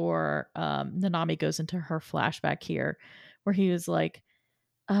right before Nanami goes into her flashback here, where he was like,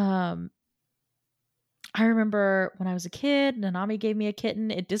 I remember when I was a kid, Nanami gave me a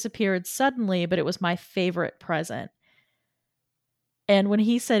kitten. It disappeared suddenly, but it was my favorite present. And when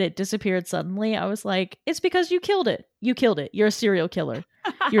he said it disappeared suddenly, I was like, it's because you killed it. You killed it. You're a serial killer.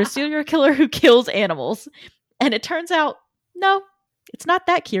 You're a serial killer who kills animals. And it turns out, no, it's not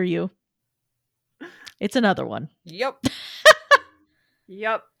that Kiryu. It's another one. Yep.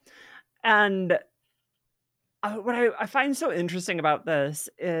 Yep. And what I find so interesting about this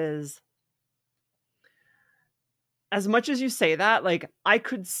is, as much as you say that, like, I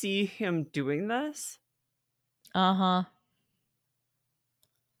could see him doing this. Uh-huh.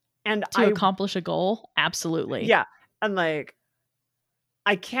 And to accomplish a goal? Absolutely. Yeah. And like,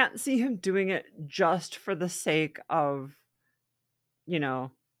 I can't see him doing it just for the sake of, you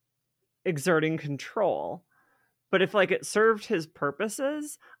know, exerting control. But if like it served his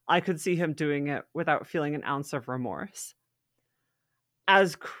purposes, I could see him doing it without feeling an ounce of remorse.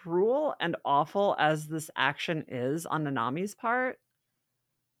 As cruel and awful as this action is on Nanami's part,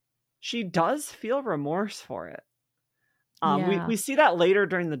 she does feel remorse for it. We see that later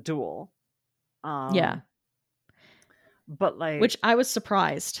during the duel. Yeah. But like, which I was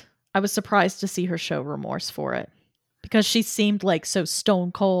surprised. I was surprised to see her show remorse for it, because she seemed like so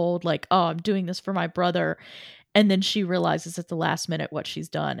stone cold, like, oh, I'm doing this for my brother. And then she realizes at the last minute what she's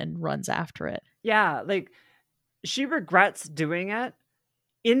done and runs after it. Yeah, like she regrets doing it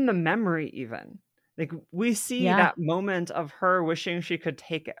in the memory even. Like we see that moment of her wishing she could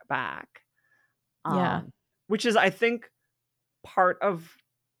take it back. Which is, I think, part of,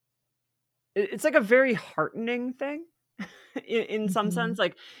 it's like a very heartening thing in some sense.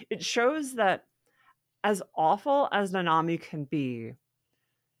 Like it shows that as awful as Nanami can be,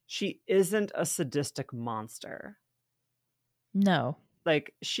 she isn't a sadistic monster. No.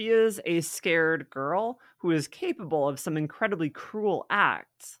 Like, she is a scared girl who is capable of some incredibly cruel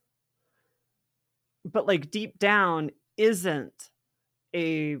acts, but like deep down isn't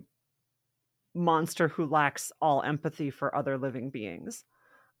a monster who lacks all empathy for other living beings.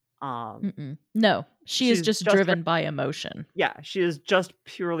 No, she is just driven by emotion. Yeah, she is just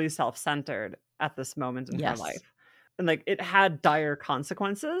purely self-centered at this moment in her life. And like it had dire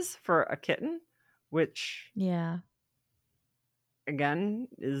consequences for a kitten, which again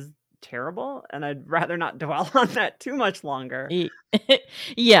is terrible, and I'd rather not dwell on that too much longer.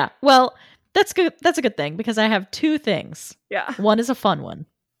 Yeah, well, that's good. That's a good thing, because I have two things. Yeah. One is a fun one.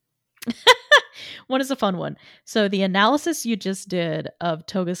 One is a fun one. So the analysis you just did of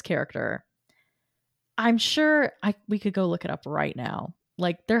Toga's character, I'm sure we could go look it up right now.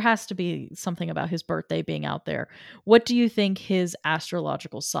 Like, there has to be something about his birthday being out there. What do you think his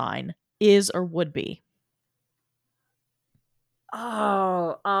astrological sign is or would be?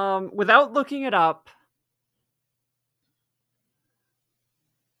 Oh, without looking it up,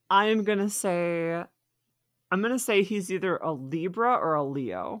 I'm gonna say he's either a Libra or a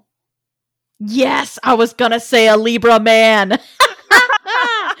Leo. Yes, I was gonna say a Libra man.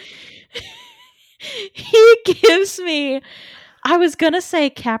 He gives me, I was gonna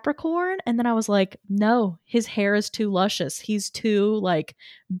say Capricorn, and then I was like, no, his hair is too luscious. He's too like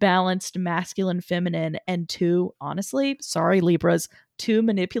balanced, masculine, feminine, and too, honestly, sorry Libras, too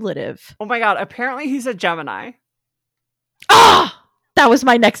manipulative. Oh my god, apparently he's a Gemini. Ah, that was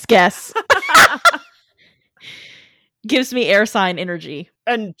my next guess. Gives me air sign energy.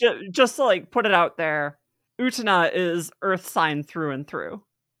 And just to like put it out there, Utena is earth sign through and through,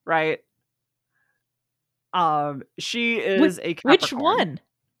 right? She is a Capricorn. Which one?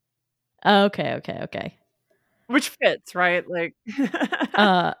 Okay. Which fits, right? Like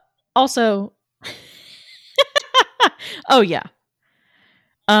also oh yeah.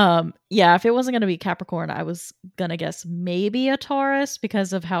 Yeah, if it wasn't gonna be Capricorn, I was gonna guess maybe a Taurus,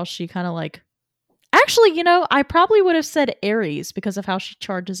 because of how she kind of like, actually, you know, I probably would have said Aries because of how she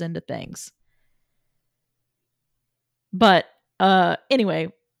charges into things. But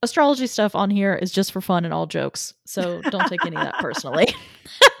anyway, astrology stuff on here is just for fun and all jokes, so don't take any of that personally.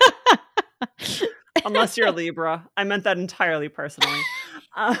 Unless you're a Libra. I meant that entirely personally.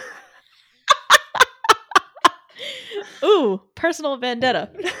 Ooh, personal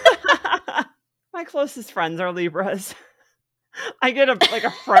vendetta. My closest friends are Libras. I get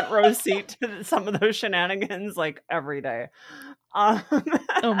a front row seat to some of those shenanigans like every day. Oh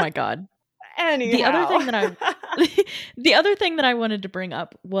my God. Anyhow. The other thing that I wanted to bring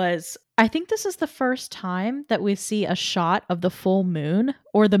up was, I think this is the first time that we see a shot of the full moon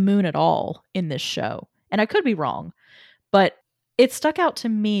or the moon at all in this show. And I could be wrong, but it stuck out to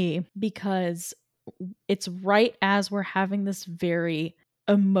me because it's right as we're having this very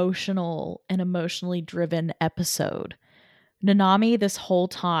emotional and emotionally driven episode. Nanami this whole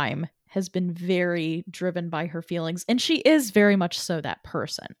time has been very driven by her feelings, and she is very much so that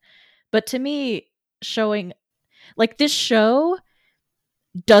person. But to me, showing like this show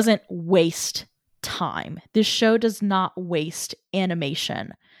doesn't waste time. This show does not waste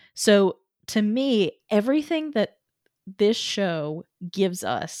animation. So to me, everything that this show gives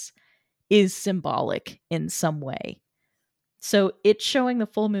us is symbolic in some way. So it's showing the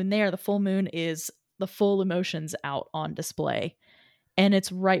full moon there. The full moon is the full emotions out on display. And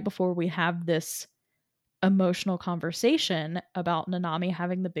it's right before we have this emotional conversation about Nanami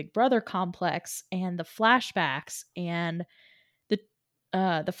having the big brother complex and the flashbacks and the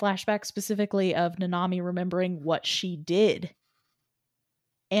flashback specifically of Nanami remembering what she did.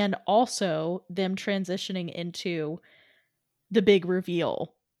 And also them transitioning into the big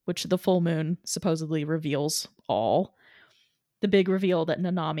reveal, which the full moon supposedly reveals all. The big reveal that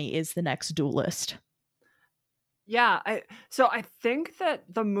Nanami is the next duelist. Yeah, so I think that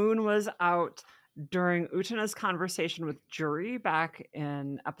the moon was out during Utena's conversation with Juri back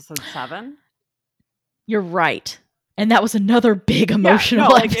in episode 7. You're right. And that was another big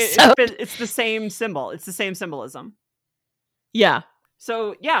emotional episode. It's the same symbol. It's the same symbolism. Yeah.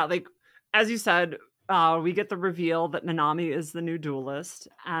 So, yeah, like, as you said, we get the reveal that Nanami is the new duelist.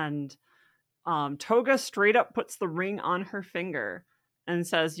 And Toga straight up puts the ring on her finger and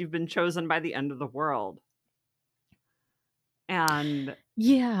says, "You've been chosen by the end of the world." And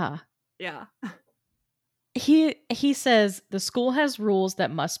yeah. He says the school has rules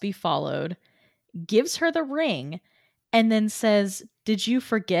that must be followed, gives her the ring, and then says, "Did you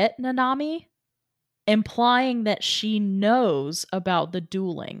forget, Nanami?" Implying that she knows about the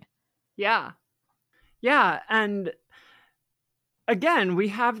dueling. Yeah, and again, we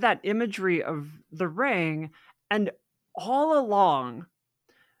have that imagery of the ring, and all along,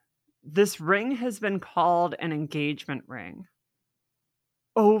 this ring has been called an engagement ring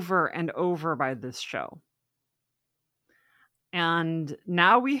over and over by this show. And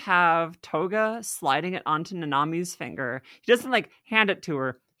now we have Toga sliding it onto Nanami's finger. He doesn't like hand it to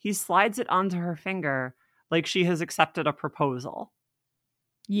her. He slides it onto her finger like she has accepted a proposal.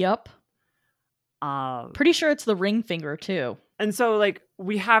 Yep. Pretty sure it's the ring finger too. And so like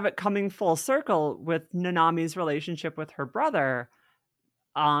we have it coming full circle with Nanami's relationship with her brother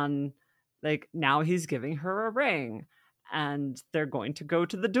on like now he's giving her a ring and they're going to go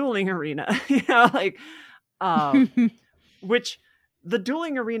to the dueling arena. Which the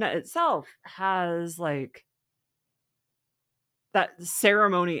dueling arena itself has like that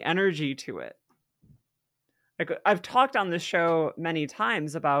ceremony energy to it. Like I've talked on this show many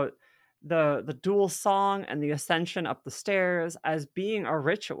times about the duel song and the ascension up the stairs as being a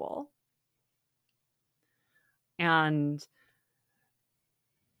ritual. And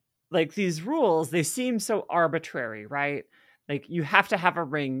like these rules, they seem so arbitrary, right? Like you have to have a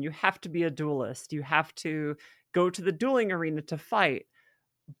ring, you have to be a duelist, you have to go to the dueling arena to fight.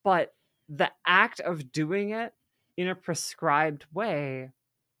 But the act of doing it in a prescribed way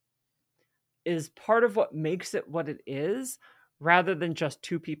is part of what makes it what it is, rather than just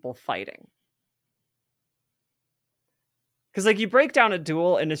two people fighting. Because like you break down a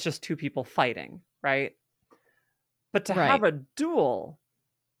duel and it's just two people fighting, right? But to have a duel,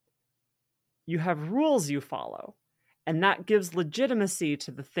 you have rules you follow. And that gives legitimacy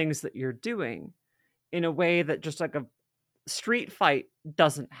to the things that you're doing in a way that just like a street fight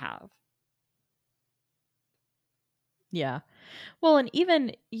doesn't have. Yeah. Well, and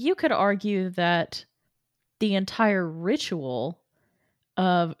even you could argue that the entire ritual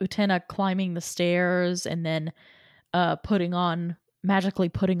of Utena climbing the stairs and then magically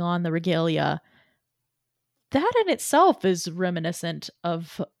putting on the regalia, that in itself is reminiscent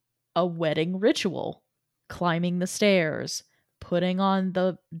of a wedding ritual. Climbing the stairs, putting on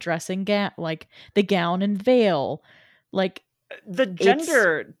the dressing gown, like the gown and veil, like the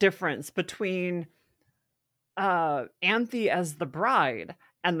gender difference between Anthe as the bride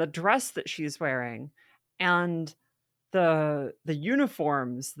and the dress that she's wearing and the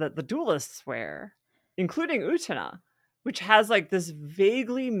uniforms that the duelists wear. including Utena, which has like this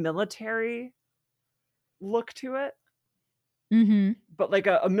vaguely military look to it, Mm-hmm. but like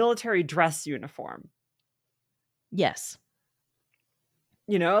a military dress uniform. Yes.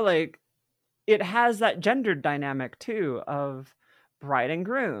 You know, like it has that gendered dynamic too of bride and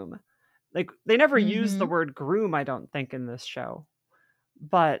groom. Like they never use the Mm-hmm. word groom, I don't think, in this show.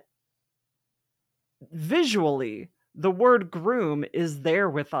 But visually, the word groom is there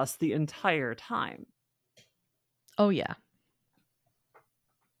with us the entire time. Oh, yeah.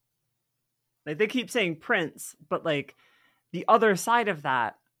 Like they keep saying prince, but like the other side of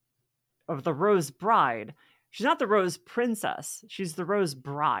that, of the Rose Bride, she's not the Rose Princess, she's the Rose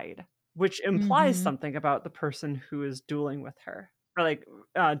Bride, which implies Mm-hmm. something about the person who is dueling with her, or like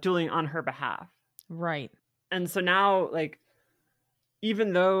dueling on her behalf. Right. And so now, like,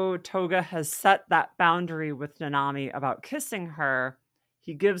 even though Toga has set that boundary with Nanami about kissing her,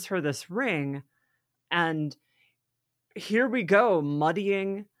 he gives her this ring, and here we go,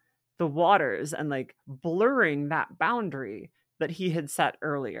 muddying the waters and like blurring that boundary that he had set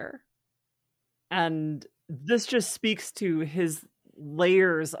earlier. And this just speaks to his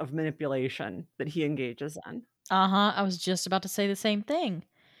layers of manipulation that he engages in. Uh-huh. I was just about to say the same thing.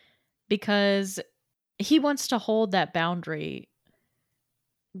 Because he wants to hold that boundary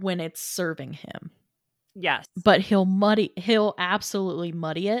when it's serving him. Yes. But he'll absolutely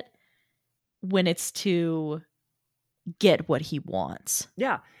muddy it when it's to get what he wants.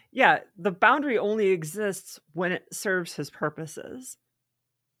 Yeah. Yeah. The boundary only exists when it serves his purposes.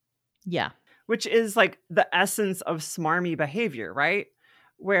 Yeah. Which is like the essence of smarmy behavior, right?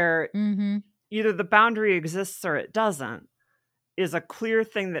 Where Mm-hmm. either the boundary exists or it doesn't, is a clear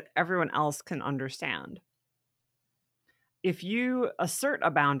thing that everyone else can understand. If you assert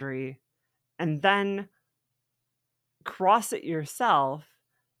a boundary and then cross it yourself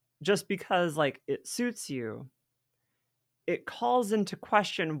just because like it suits you, it calls into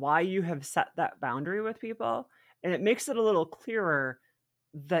question why you have set that boundary with people, and it makes it a little clearer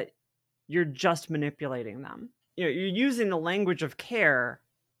that you're just manipulating them. You know, you're using the language of care,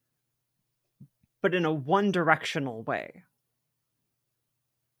 but in a one-directional way.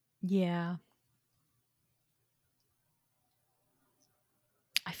 Yeah.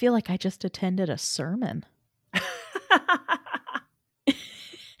 I feel like I just attended a sermon.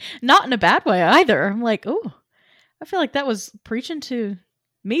 Not in a bad way either. I'm like, oh, I feel like that was preaching to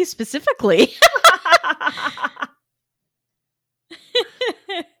me specifically.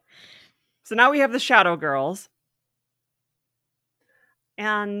 So now we have the Shadow Girls.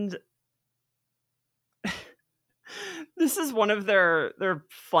 And this is one of their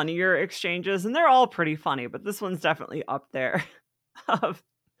funnier exchanges, and they're all pretty funny, but this one's definitely up there, of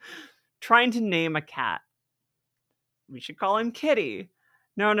trying to name a cat. We should call him Kitty.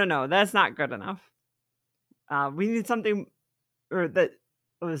 No, that's not good enough. We need something, or that,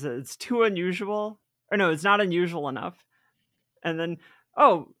 what is it? It's too unusual. Or no, it's not unusual enough. And then,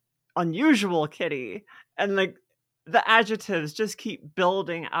 oh, unusual Kitty. And like the adjectives just keep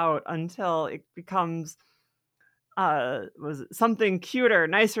building out until it becomes was it something cuter,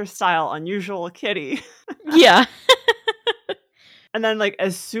 nicer style, unusual Kitty. Yeah. And then like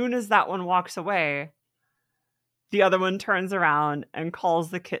as soon as that one walks away, the other one turns around and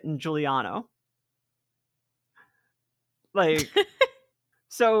calls the kitten Giuliano. Like,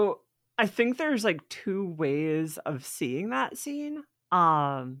 so I think there's like two ways of seeing that scene.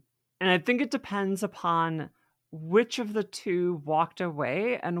 And I think it depends upon which of the two walked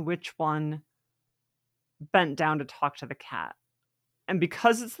away and which one bent down to talk to the cat. And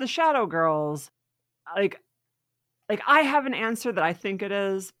because it's the Shadow Girls, like I have an answer that I think it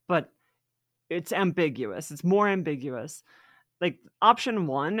is, but it's ambiguous. It's more ambiguous. Like option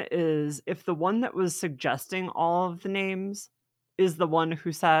one is if the one that was suggesting all of the names is the one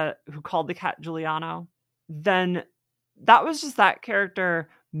who called the cat Giuliano, then that was just that character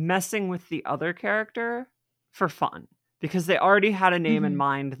messing with the other character for fun because they already had a name in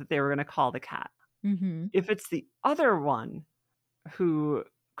mind that they were going to call the cat. Mm-hmm. If it's the other one who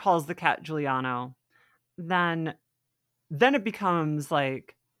calls the cat Giuliano, then it becomes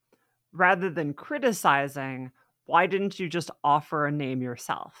like, rather than criticizing, why didn't you just offer a name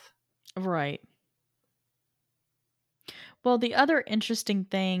yourself? Right. Well, the other interesting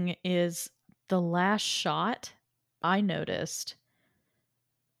thing is the last shot I noticed.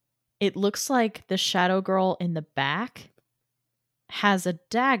 It looks like the Shadow Girl in the back has a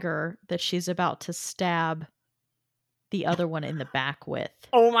dagger that she's about to stab the other one in the back with.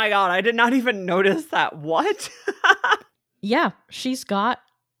 Oh my god, I did not even notice that. What? Yeah, she's got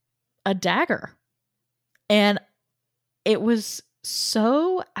a dagger. And it was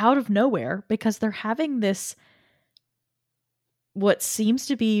so out of nowhere because they're having this what seems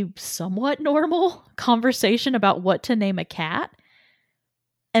to be somewhat normal conversation about what to name a cat.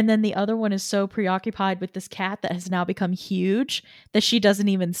 And then the other one is so preoccupied with this cat that has now become huge that she doesn't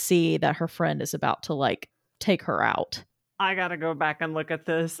even see that her friend is about to like take her out. I gotta go back and look at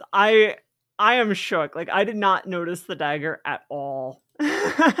this. I am shook. Like, I did not notice the dagger at all.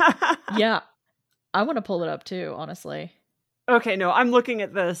 Yeah. I want to pull it up too, honestly. Okay, no, I'm looking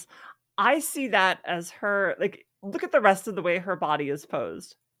at this. I see that as her, like, look at the rest of the way her body is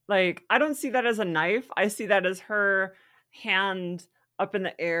posed. Like, I don't see that as a knife. I see that as her hand up in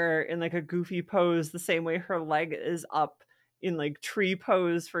the air in like a goofy pose, the same way her leg is up in like tree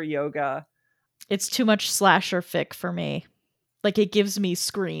pose for yoga. It's too much slasher fic for me. Like, it gives me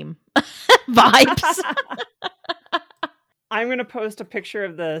Scream vibes. I'm going to post a picture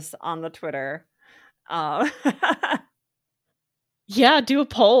of this on the Twitter. Yeah, do a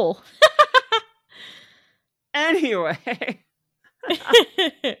poll. Anyway.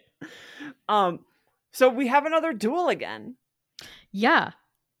 So we have another duel again. Yeah.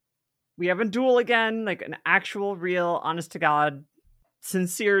 We have a duel again, like an actual, real, honest to God,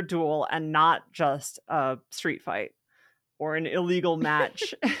 sincere duel, and not just a street fight or an illegal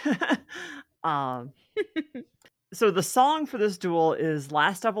match. So the song for this duel is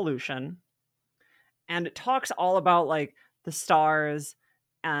Last Evolution, and it talks all about like the stars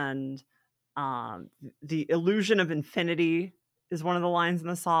and the illusion of infinity is one of the lines in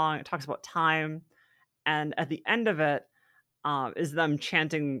the song. It talks about time, and at the end of it is them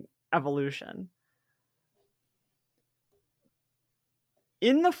chanting evolution.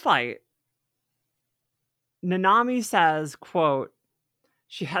 In the fight, Nanami says, quote,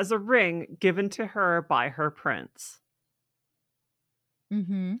 "She has a ring given to her by her prince."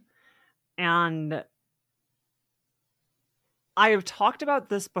 Mm-hmm. And I have talked about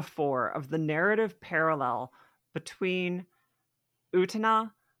this before, of the narrative parallel between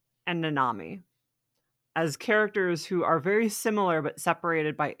Utena and Nanami as characters who are very similar but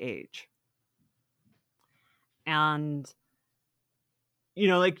separated by age. And, you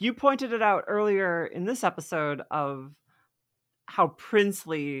know, like you pointed it out earlier in this episode of how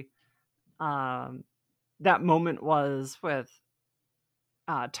princely that moment was with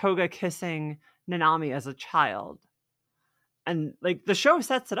Toga kissing Nanami as a child. And like the show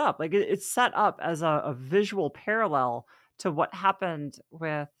sets it up, like it's set up as a visual parallel to what happened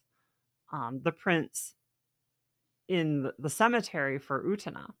with the prince in the cemetery for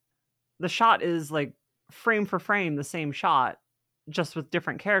Utena. The shot is like frame for frame the same shot, just with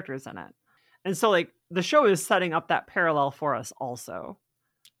different characters in it. And so like the show is setting up that parallel for us also.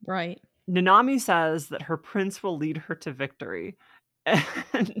 Right. Nanami says that her prince will lead her to victory.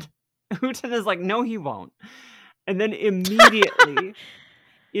 And Utena is like, no, he won't. And then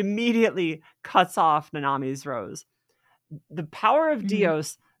immediately cuts off Nanami's rose. The power of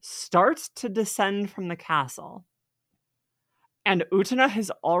Dios starts to descend from the castle. And Utena has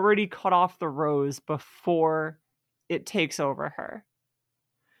already cut off the rose before it takes over her.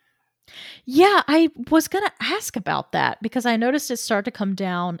 Yeah, I was going to ask about that because I noticed it start to come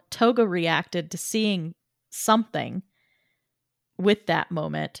down. Toga reacted to seeing something with that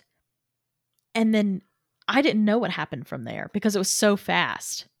moment. And then I didn't know what happened from there because it was so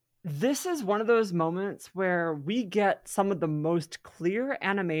fast. This is one of those moments where we get some of the most clear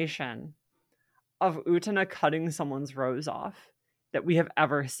animation of Utena cutting someone's rose off that we have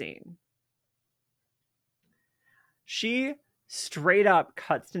ever seen. She straight up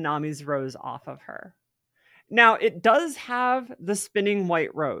cuts Nanami's rose off of her. Now, it does have the spinning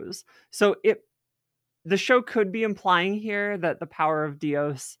white rose, so the show could be implying here that the power of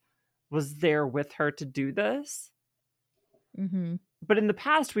Dios was there with her to do this. Mm-hmm. But in the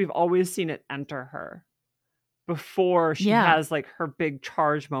past, we've always seen it enter her before she has like her big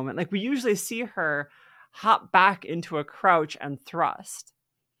charge moment. Like we usually see her hop back into a crouch and thrust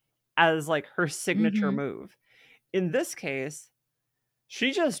as like her signature move. In this case,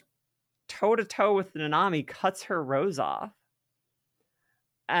 she just toe to toe with Nanami cuts her rose off.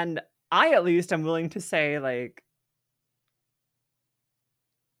 And I at least am willing to say like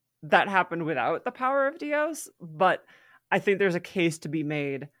that happened without the power of Dios, but I think there's a case to be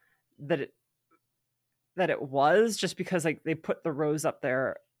made that it was just because like they put the rose up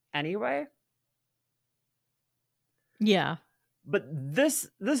there anyway. Yeah. But this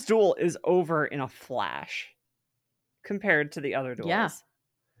duel is over in a flash compared to the other duels. Yeah.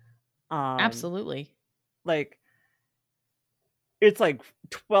 Absolutely. Like it's like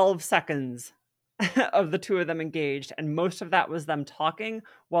 12 seconds of the two of them engaged, and most of that was them talking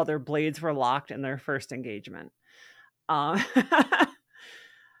while their blades were locked in their first engagement. Um,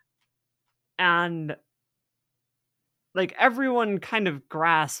 and like everyone kind of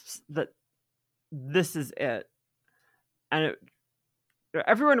grasps that this is it. And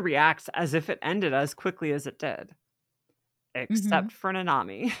everyone reacts as if it ended as quickly as it did, except for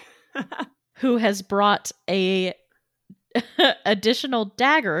Nanami. Who has brought a additional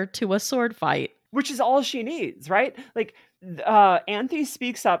dagger to a sword fight. Which is all she needs, right? Like, Anthy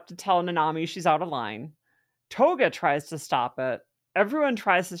speaks up to tell Nanami she's out of line. Toga tries to stop it. Everyone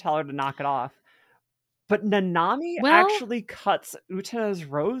tries to tell her to knock it off. But Nanami actually cuts Utena's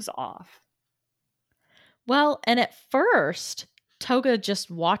rose off. Well, and at first, Toga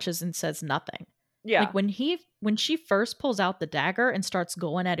just watches and says nothing. Yeah. Like when she first pulls out the dagger and starts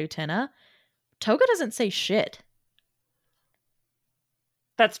going at Utena, Toga doesn't say shit.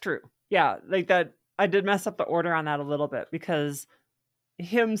 That's true. Yeah, like that. I did mess up the order on that a little bit because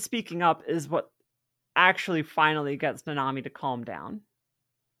him speaking up is what actually finally gets Nanami to calm down.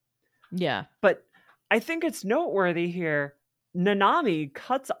 Yeah. But I think it's noteworthy here. Nanami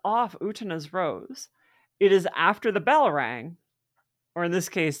cuts off Utena's rose. It is after the bell rang, or in this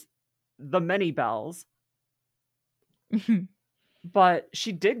case, the many bells. But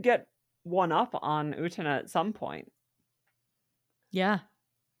she did get one up on Utena at some point. Yeah.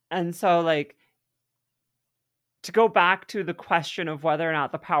 And so, like, to go back to the question of whether or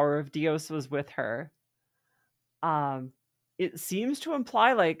not the power of Dios was with her, it seems to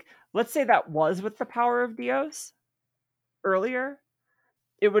imply, like, let's say that was with the power of Dios earlier,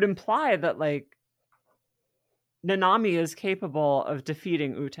 it would imply that, like, Nanami is capable of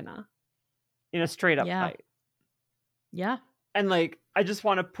defeating Utena in a straight up fight. Yeah. And, like, I just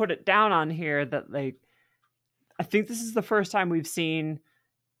want to put it down on here that, like, I think this is the first time we've seen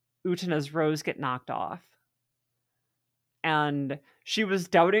Utena's rose get knocked off. And she was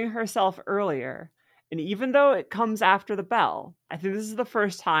doubting herself earlier. And even though it comes after the bell, I think this is the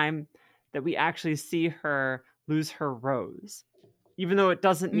first time that we actually see her lose her rose. Even though it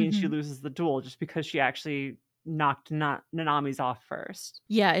doesn't mean she loses the duel, just because she actually knocked Nanami's off first.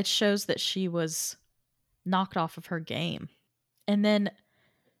 Yeah, it shows that she was knocked off of her game. And then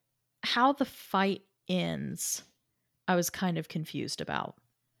how the fight ends, I was kind of confused about.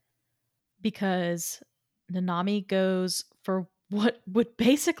 Because Nanami goes for what would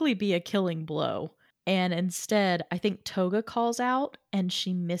basically be a killing blow. And instead, I think Toga calls out and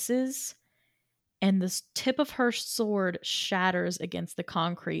she misses. And the tip of her sword shatters against the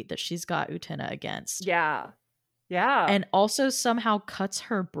concrete that she's got Utena against. Yeah. Yeah. And also somehow cuts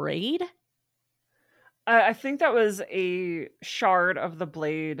her braid. I think that was a shard of the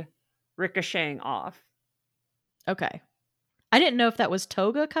blade ricocheting off. Okay. I didn't know if that was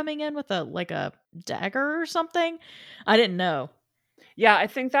Toga coming in with a dagger or something. I didn't know. Yeah, I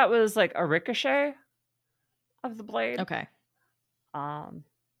think that was like a ricochet of the blade. Okay.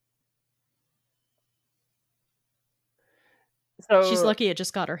 So she's lucky it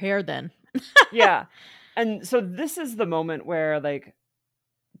just got her hair then. Yeah. And so this is the moment where, like,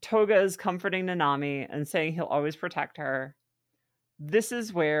 Toga is comforting Nanami and saying he'll always protect her. This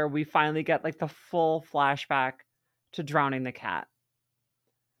is where we finally get, like, the full flashback to drowning the cat.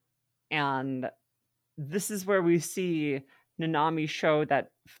 And this is where we see Nanami show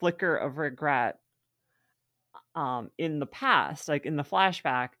that flicker of regret in the past, like in the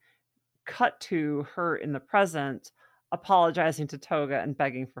flashback, cut to her in the present, apologizing to Toga and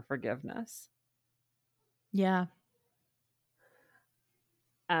begging for forgiveness. Yeah.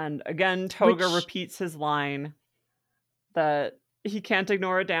 And again, Toga repeats his line that he can't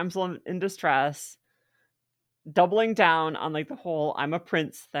ignore a damsel in distress, doubling down on, like, the whole I'm a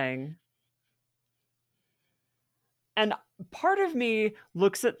prince thing. And part of me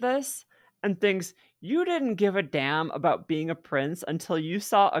looks at this and thinks, you didn't give a damn about being a prince until you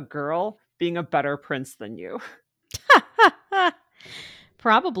saw a girl being a better prince than you.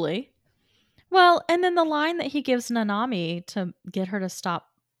 Probably. Well, and then the line that he gives Nanami to get her to stop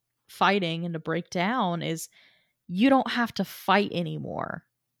fighting and to break down is, you don't have to fight anymore.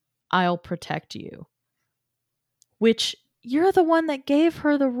 I'll protect you. Which, you're the one that gave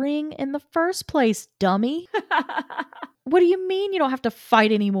her the ring in the first place, dummy. What do you mean you don't have to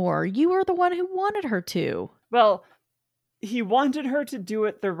fight anymore? You were the one who wanted her to. Well, he wanted her to do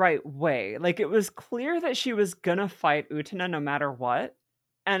it the right way. Like, it was clear that she was gonna fight Utena no matter what.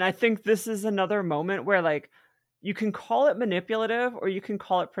 And I think this is another moment where, like, you can call it manipulative or you can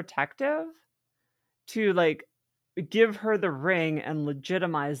call it protective to, like, give her the ring and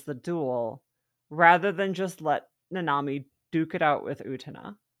legitimize the duel rather than just let Nanami duke it out with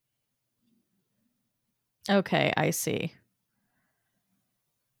Utena. Okay, I see.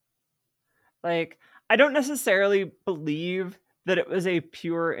 Like, I don't necessarily believe that it was a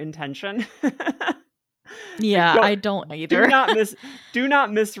pure intention. Like, Yeah, I don't do either.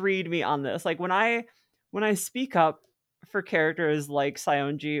 not misread me on this. Like, when I speak up for characters like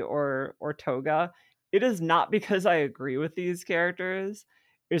Saionji or Toga, it is not because I agree with these characters.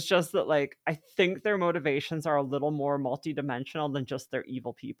 It's just that, like, I think their motivations are a little more multidimensional than just they're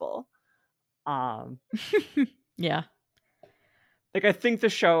evil people. Yeah. Like, I think the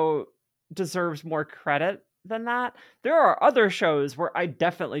show deserves more credit than that. There are other shows where I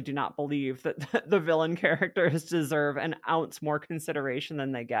definitely do not believe that the villain characters deserve an ounce more consideration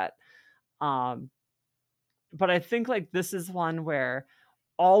than they get. But I think, like, this is one where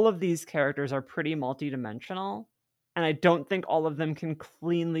all of these characters are pretty multidimensional, and I don't think all of them can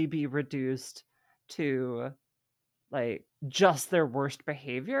cleanly be reduced to, like, just their worst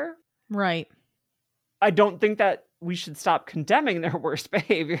behavior. Right. I don't think that we should stop condemning their worst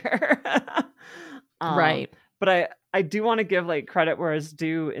behavior. Right. But I do want to give, like, credit where it's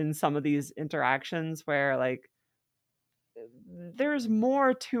due in some of these interactions where, like, there's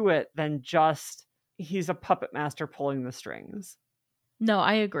more to it than just he's a puppet master pulling the strings. No,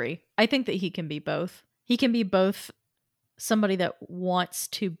 I agree. I think that he can be both. He can be both somebody that wants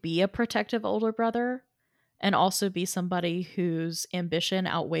to be a protective older brother and also be somebody whose ambition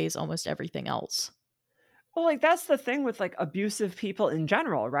outweighs almost everything else. Well, like, that's the thing with, like, abusive people in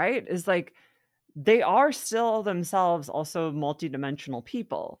general, right? Is, like, they are still themselves also multidimensional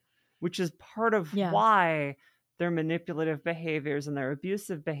people, which is part of Yeah. why their manipulative behaviors and their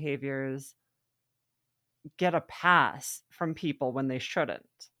abusive behaviors get a pass from people when they shouldn't,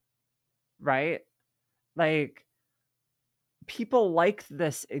 right? Like, people like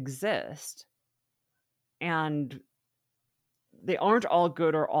this exist, and they aren't all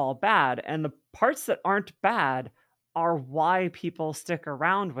good or all bad, and the parts that aren't bad are why people stick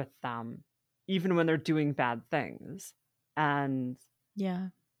around with them even when they're doing bad things. And, Yeah.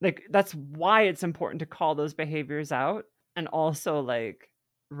 like, that's why it's important to call those behaviors out, and also, like,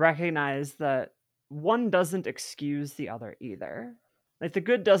 recognize that one doesn't excuse the other either. Like, the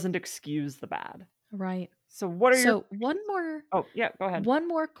good doesn't excuse the bad. Right. So what are your So one more Oh, yeah, go ahead.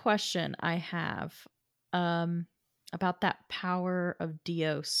 question I have about that Power of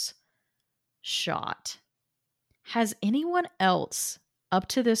Dios shot. Has anyone else up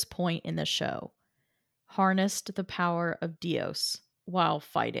to this point in the show harnessed the power of Dios while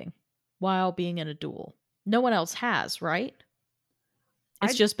fighting, while being in a duel? No one else has, right?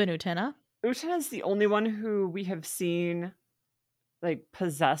 It's just been Utena? Utena is the only one who we have seen, like,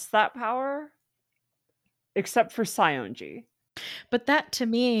 possess that power, except for Saionji. But that, to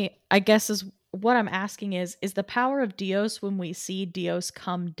me, I guess is what I'm asking is the power of Dios when we see Dios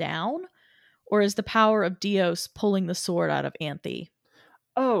come down, or is the power of Dios pulling the sword out of Anthe?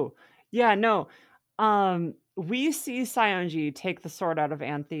 Oh, yeah, no. We see Saionji take the sword out of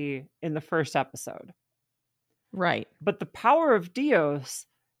Anthe in the first episode. Right. But the power of Dios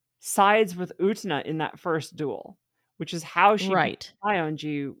sides with Utena in that first duel, which is how she beat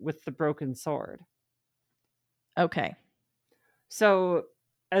Saionji with the broken sword. Okay. So,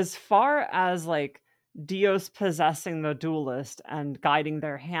 as far as, like, Dios possessing the duelist and guiding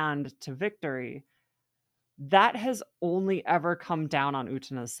their hand to victory, that has only ever come down on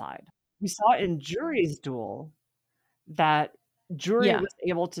Utena's side. We saw in Juri's duel that Juri was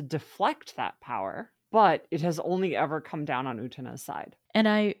able to deflect that power, but it has only ever come down on Utena's side. And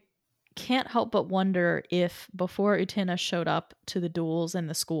I can't help but wonder if before Utena showed up to the duels in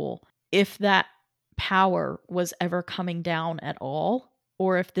the school, if that power was ever coming down at all,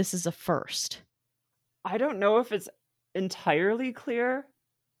 or if this is a first. I don't know if it's entirely clear.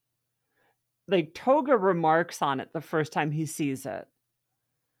 Like, Toga remarks on it the first time he sees it,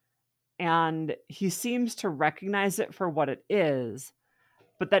 and he seems to recognize it for what it is,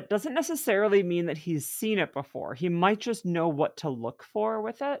 but that doesn't necessarily mean that he's seen it before. He might just know what to look for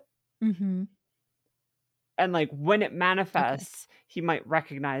with it. Mm-hmm. And, like, when it manifests, he might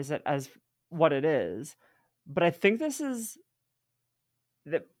recognize it as what it is. But I think that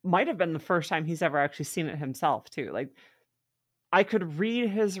might have been the first time he's ever actually seen it himself, too. Like, I could read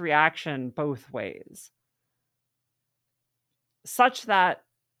his reaction both ways, such that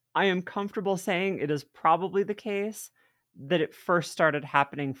I am comfortable saying it is probably the case that it first started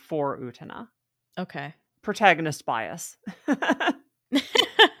happening for Utena. Okay. Protagonist bias.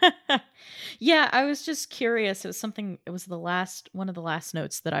 Yeah, I was just curious. It was one of the last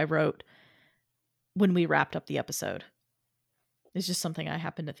notes that I wrote when we wrapped up the episode. It's just something I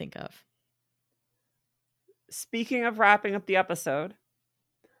happened to think of. Speaking of wrapping up the episode,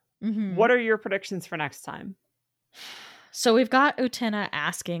 what are your predictions for next time? So we've got Utena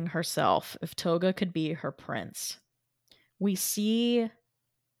asking herself if Toga could be her prince. We see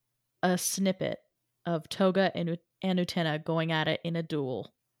a snippet of Toga and Utena going at it in a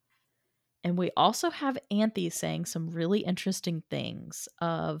duel. And we also have Anthe saying some really interesting things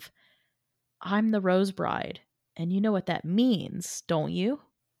of, I'm the Rose Bride, and you know what that means, don't you?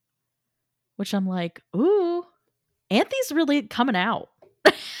 Which I'm like, ooh, Anthe's really coming out.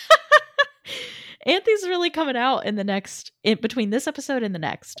 Anthe's really coming out in between this episode and the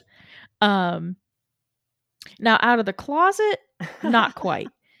next. Now out of the closet, not quite.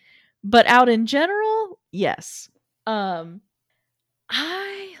 But out in general, yes.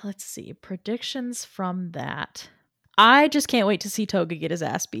 Let's see, predictions from that. I just can't wait to see Toga get his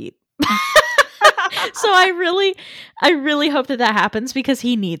ass beat. So I really hope that happens because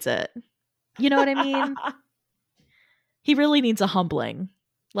he needs it. You know what I mean? He really needs a humbling.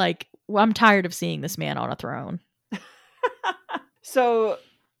 Like, I'm tired of seeing this man on a throne. So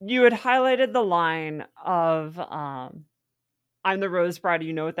you had highlighted the line of, I'm the Rose Bride,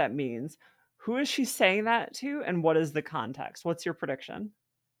 you know what that means. Who is she saying that to, and what is the context? What's your prediction?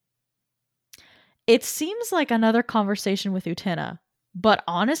 It seems like another conversation with Utena, but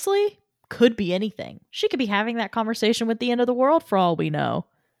honestly, could be anything. She could be having that conversation with the end of the world for all we know.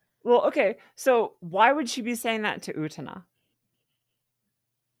 Well, okay, so why would she be saying that to Utena?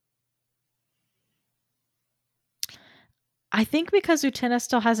 I think because Utena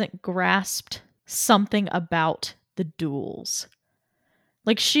still hasn't grasped something about the duels.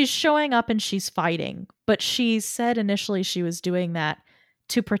 Like, she's showing up and she's fighting, but she said initially she was doing that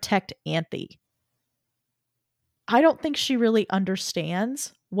to protect Anthe. I don't think she really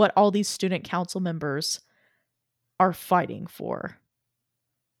understands what all these student council members are fighting for.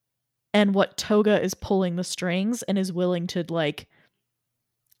 And what Toga is pulling the strings and is willing to, like,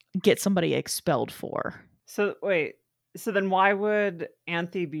 get somebody expelled for. So, wait. So then why would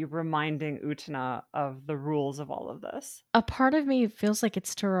Anthe be reminding Utena of the rules of all of this? A part of me feels like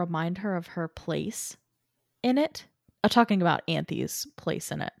it's to remind her of her place in it. I'm talking about Anthe's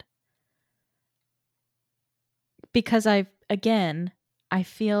place in it. Because I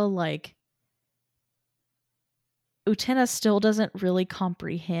feel like Utena still doesn't really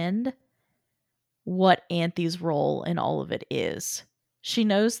comprehend what Anthe's role in all of it is. She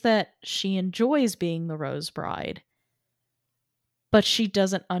knows that she enjoys being the Rose Bride, but she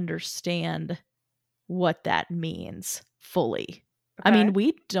doesn't understand what that means fully. Okay. I mean,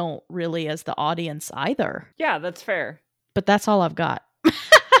 we don't really as the audience either. Yeah, that's fair. But that's all I've got.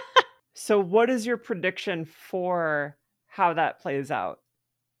 So what is your prediction for how that plays out?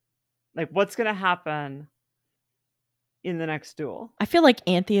 Like, what's going to happen in the next duel? I feel like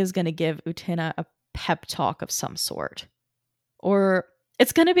Anthe is going to give Utena a pep talk of some sort. Or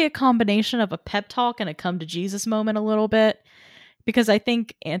it's going to be a combination of a pep talk and a come to Jesus moment a little bit. Because I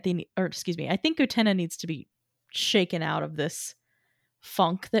think I think Utena needs to be shaken out of this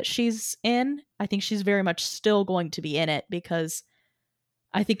funk that she's in. I think she's very much still going to be in it because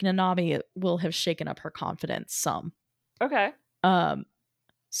I think Nanami will have shaken up her confidence some. Okay.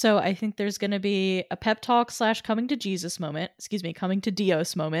 So I think there's going to be a pep talk / coming to Jesus moment. Coming to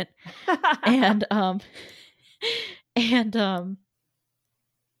Dios moment. and then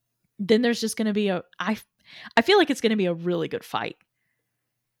there's just going to be I feel like it's going to be a really good fight.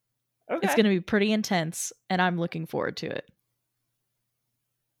 Okay. It's going to be pretty intense, and I'm looking forward to it.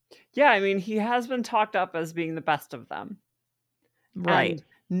 Yeah, I mean, he has been talked up as being the best of them. Right.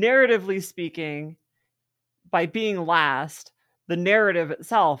 And narratively speaking, by being last, the narrative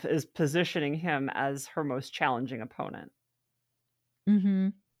itself is positioning him as her most challenging opponent. Mm-hmm.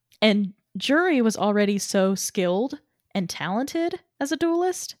 And Juri was already so skilled and talented as a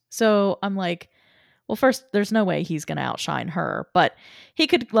duelist. So I'm like, well, first, there's no way he's going to outshine her, but he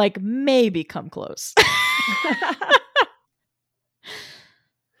could, like, maybe come close.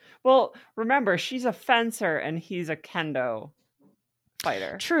 Well, remember, she's a fencer and he's a kendo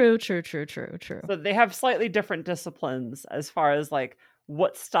fighter. True. So they have slightly different disciplines as far as, like,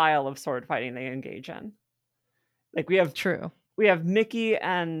 what style of sword fighting they engage in. Like, we have Miki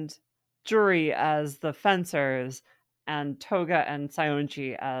and Juri as the fencers and Toga and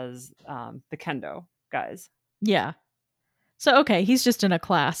Saionji as the kendo guys. Yeah. So, okay, he's just in a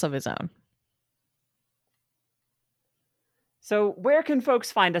class of his own. So where can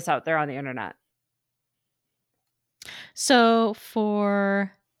folks find us out there on the internet? So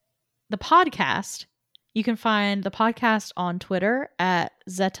for the podcast, you can find the podcast on Twitter at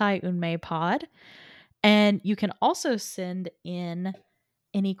Zettai Unmei Pod. And you can also send in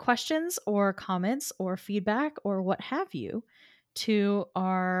any questions or comments or feedback or what have you to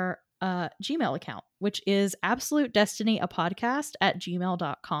our Gmail account, which is Absolute Destiny, a podcast at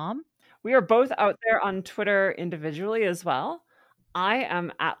gmail.com. We are both out there on Twitter individually as well. I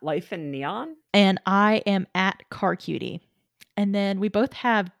am at Life in Neon. And I am at Car Cutie. And then we both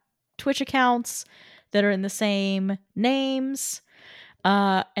have Twitch accounts that are in the same names.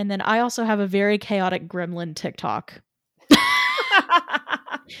 And then I also have a very chaotic gremlin TikTok.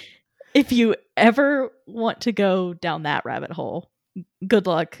 If you ever want to go down that rabbit hole, good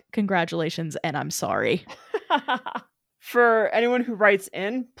luck, congratulations, and I'm sorry. For anyone who writes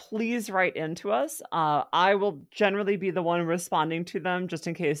in, please write in to us. I will generally be the one responding to them just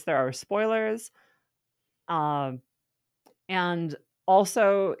in case there are spoilers. And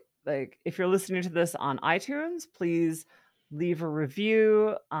also, like, if you're listening to this on iTunes, please leave a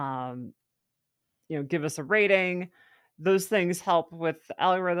review, give us a rating. Those things help with the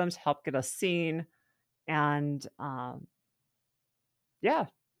algorithms, help get us seen. And tell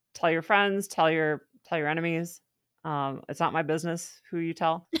your friends, tell your enemies. It's not my business who you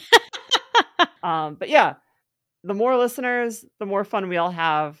tell. But yeah, the more listeners, the more fun we all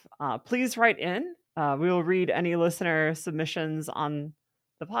have. Please write in. We will read any listener submissions on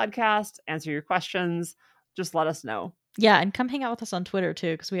the podcast, answer your questions. Just let us know. Yeah, and come hang out with us on Twitter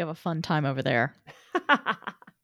too, because we have a fun time over there.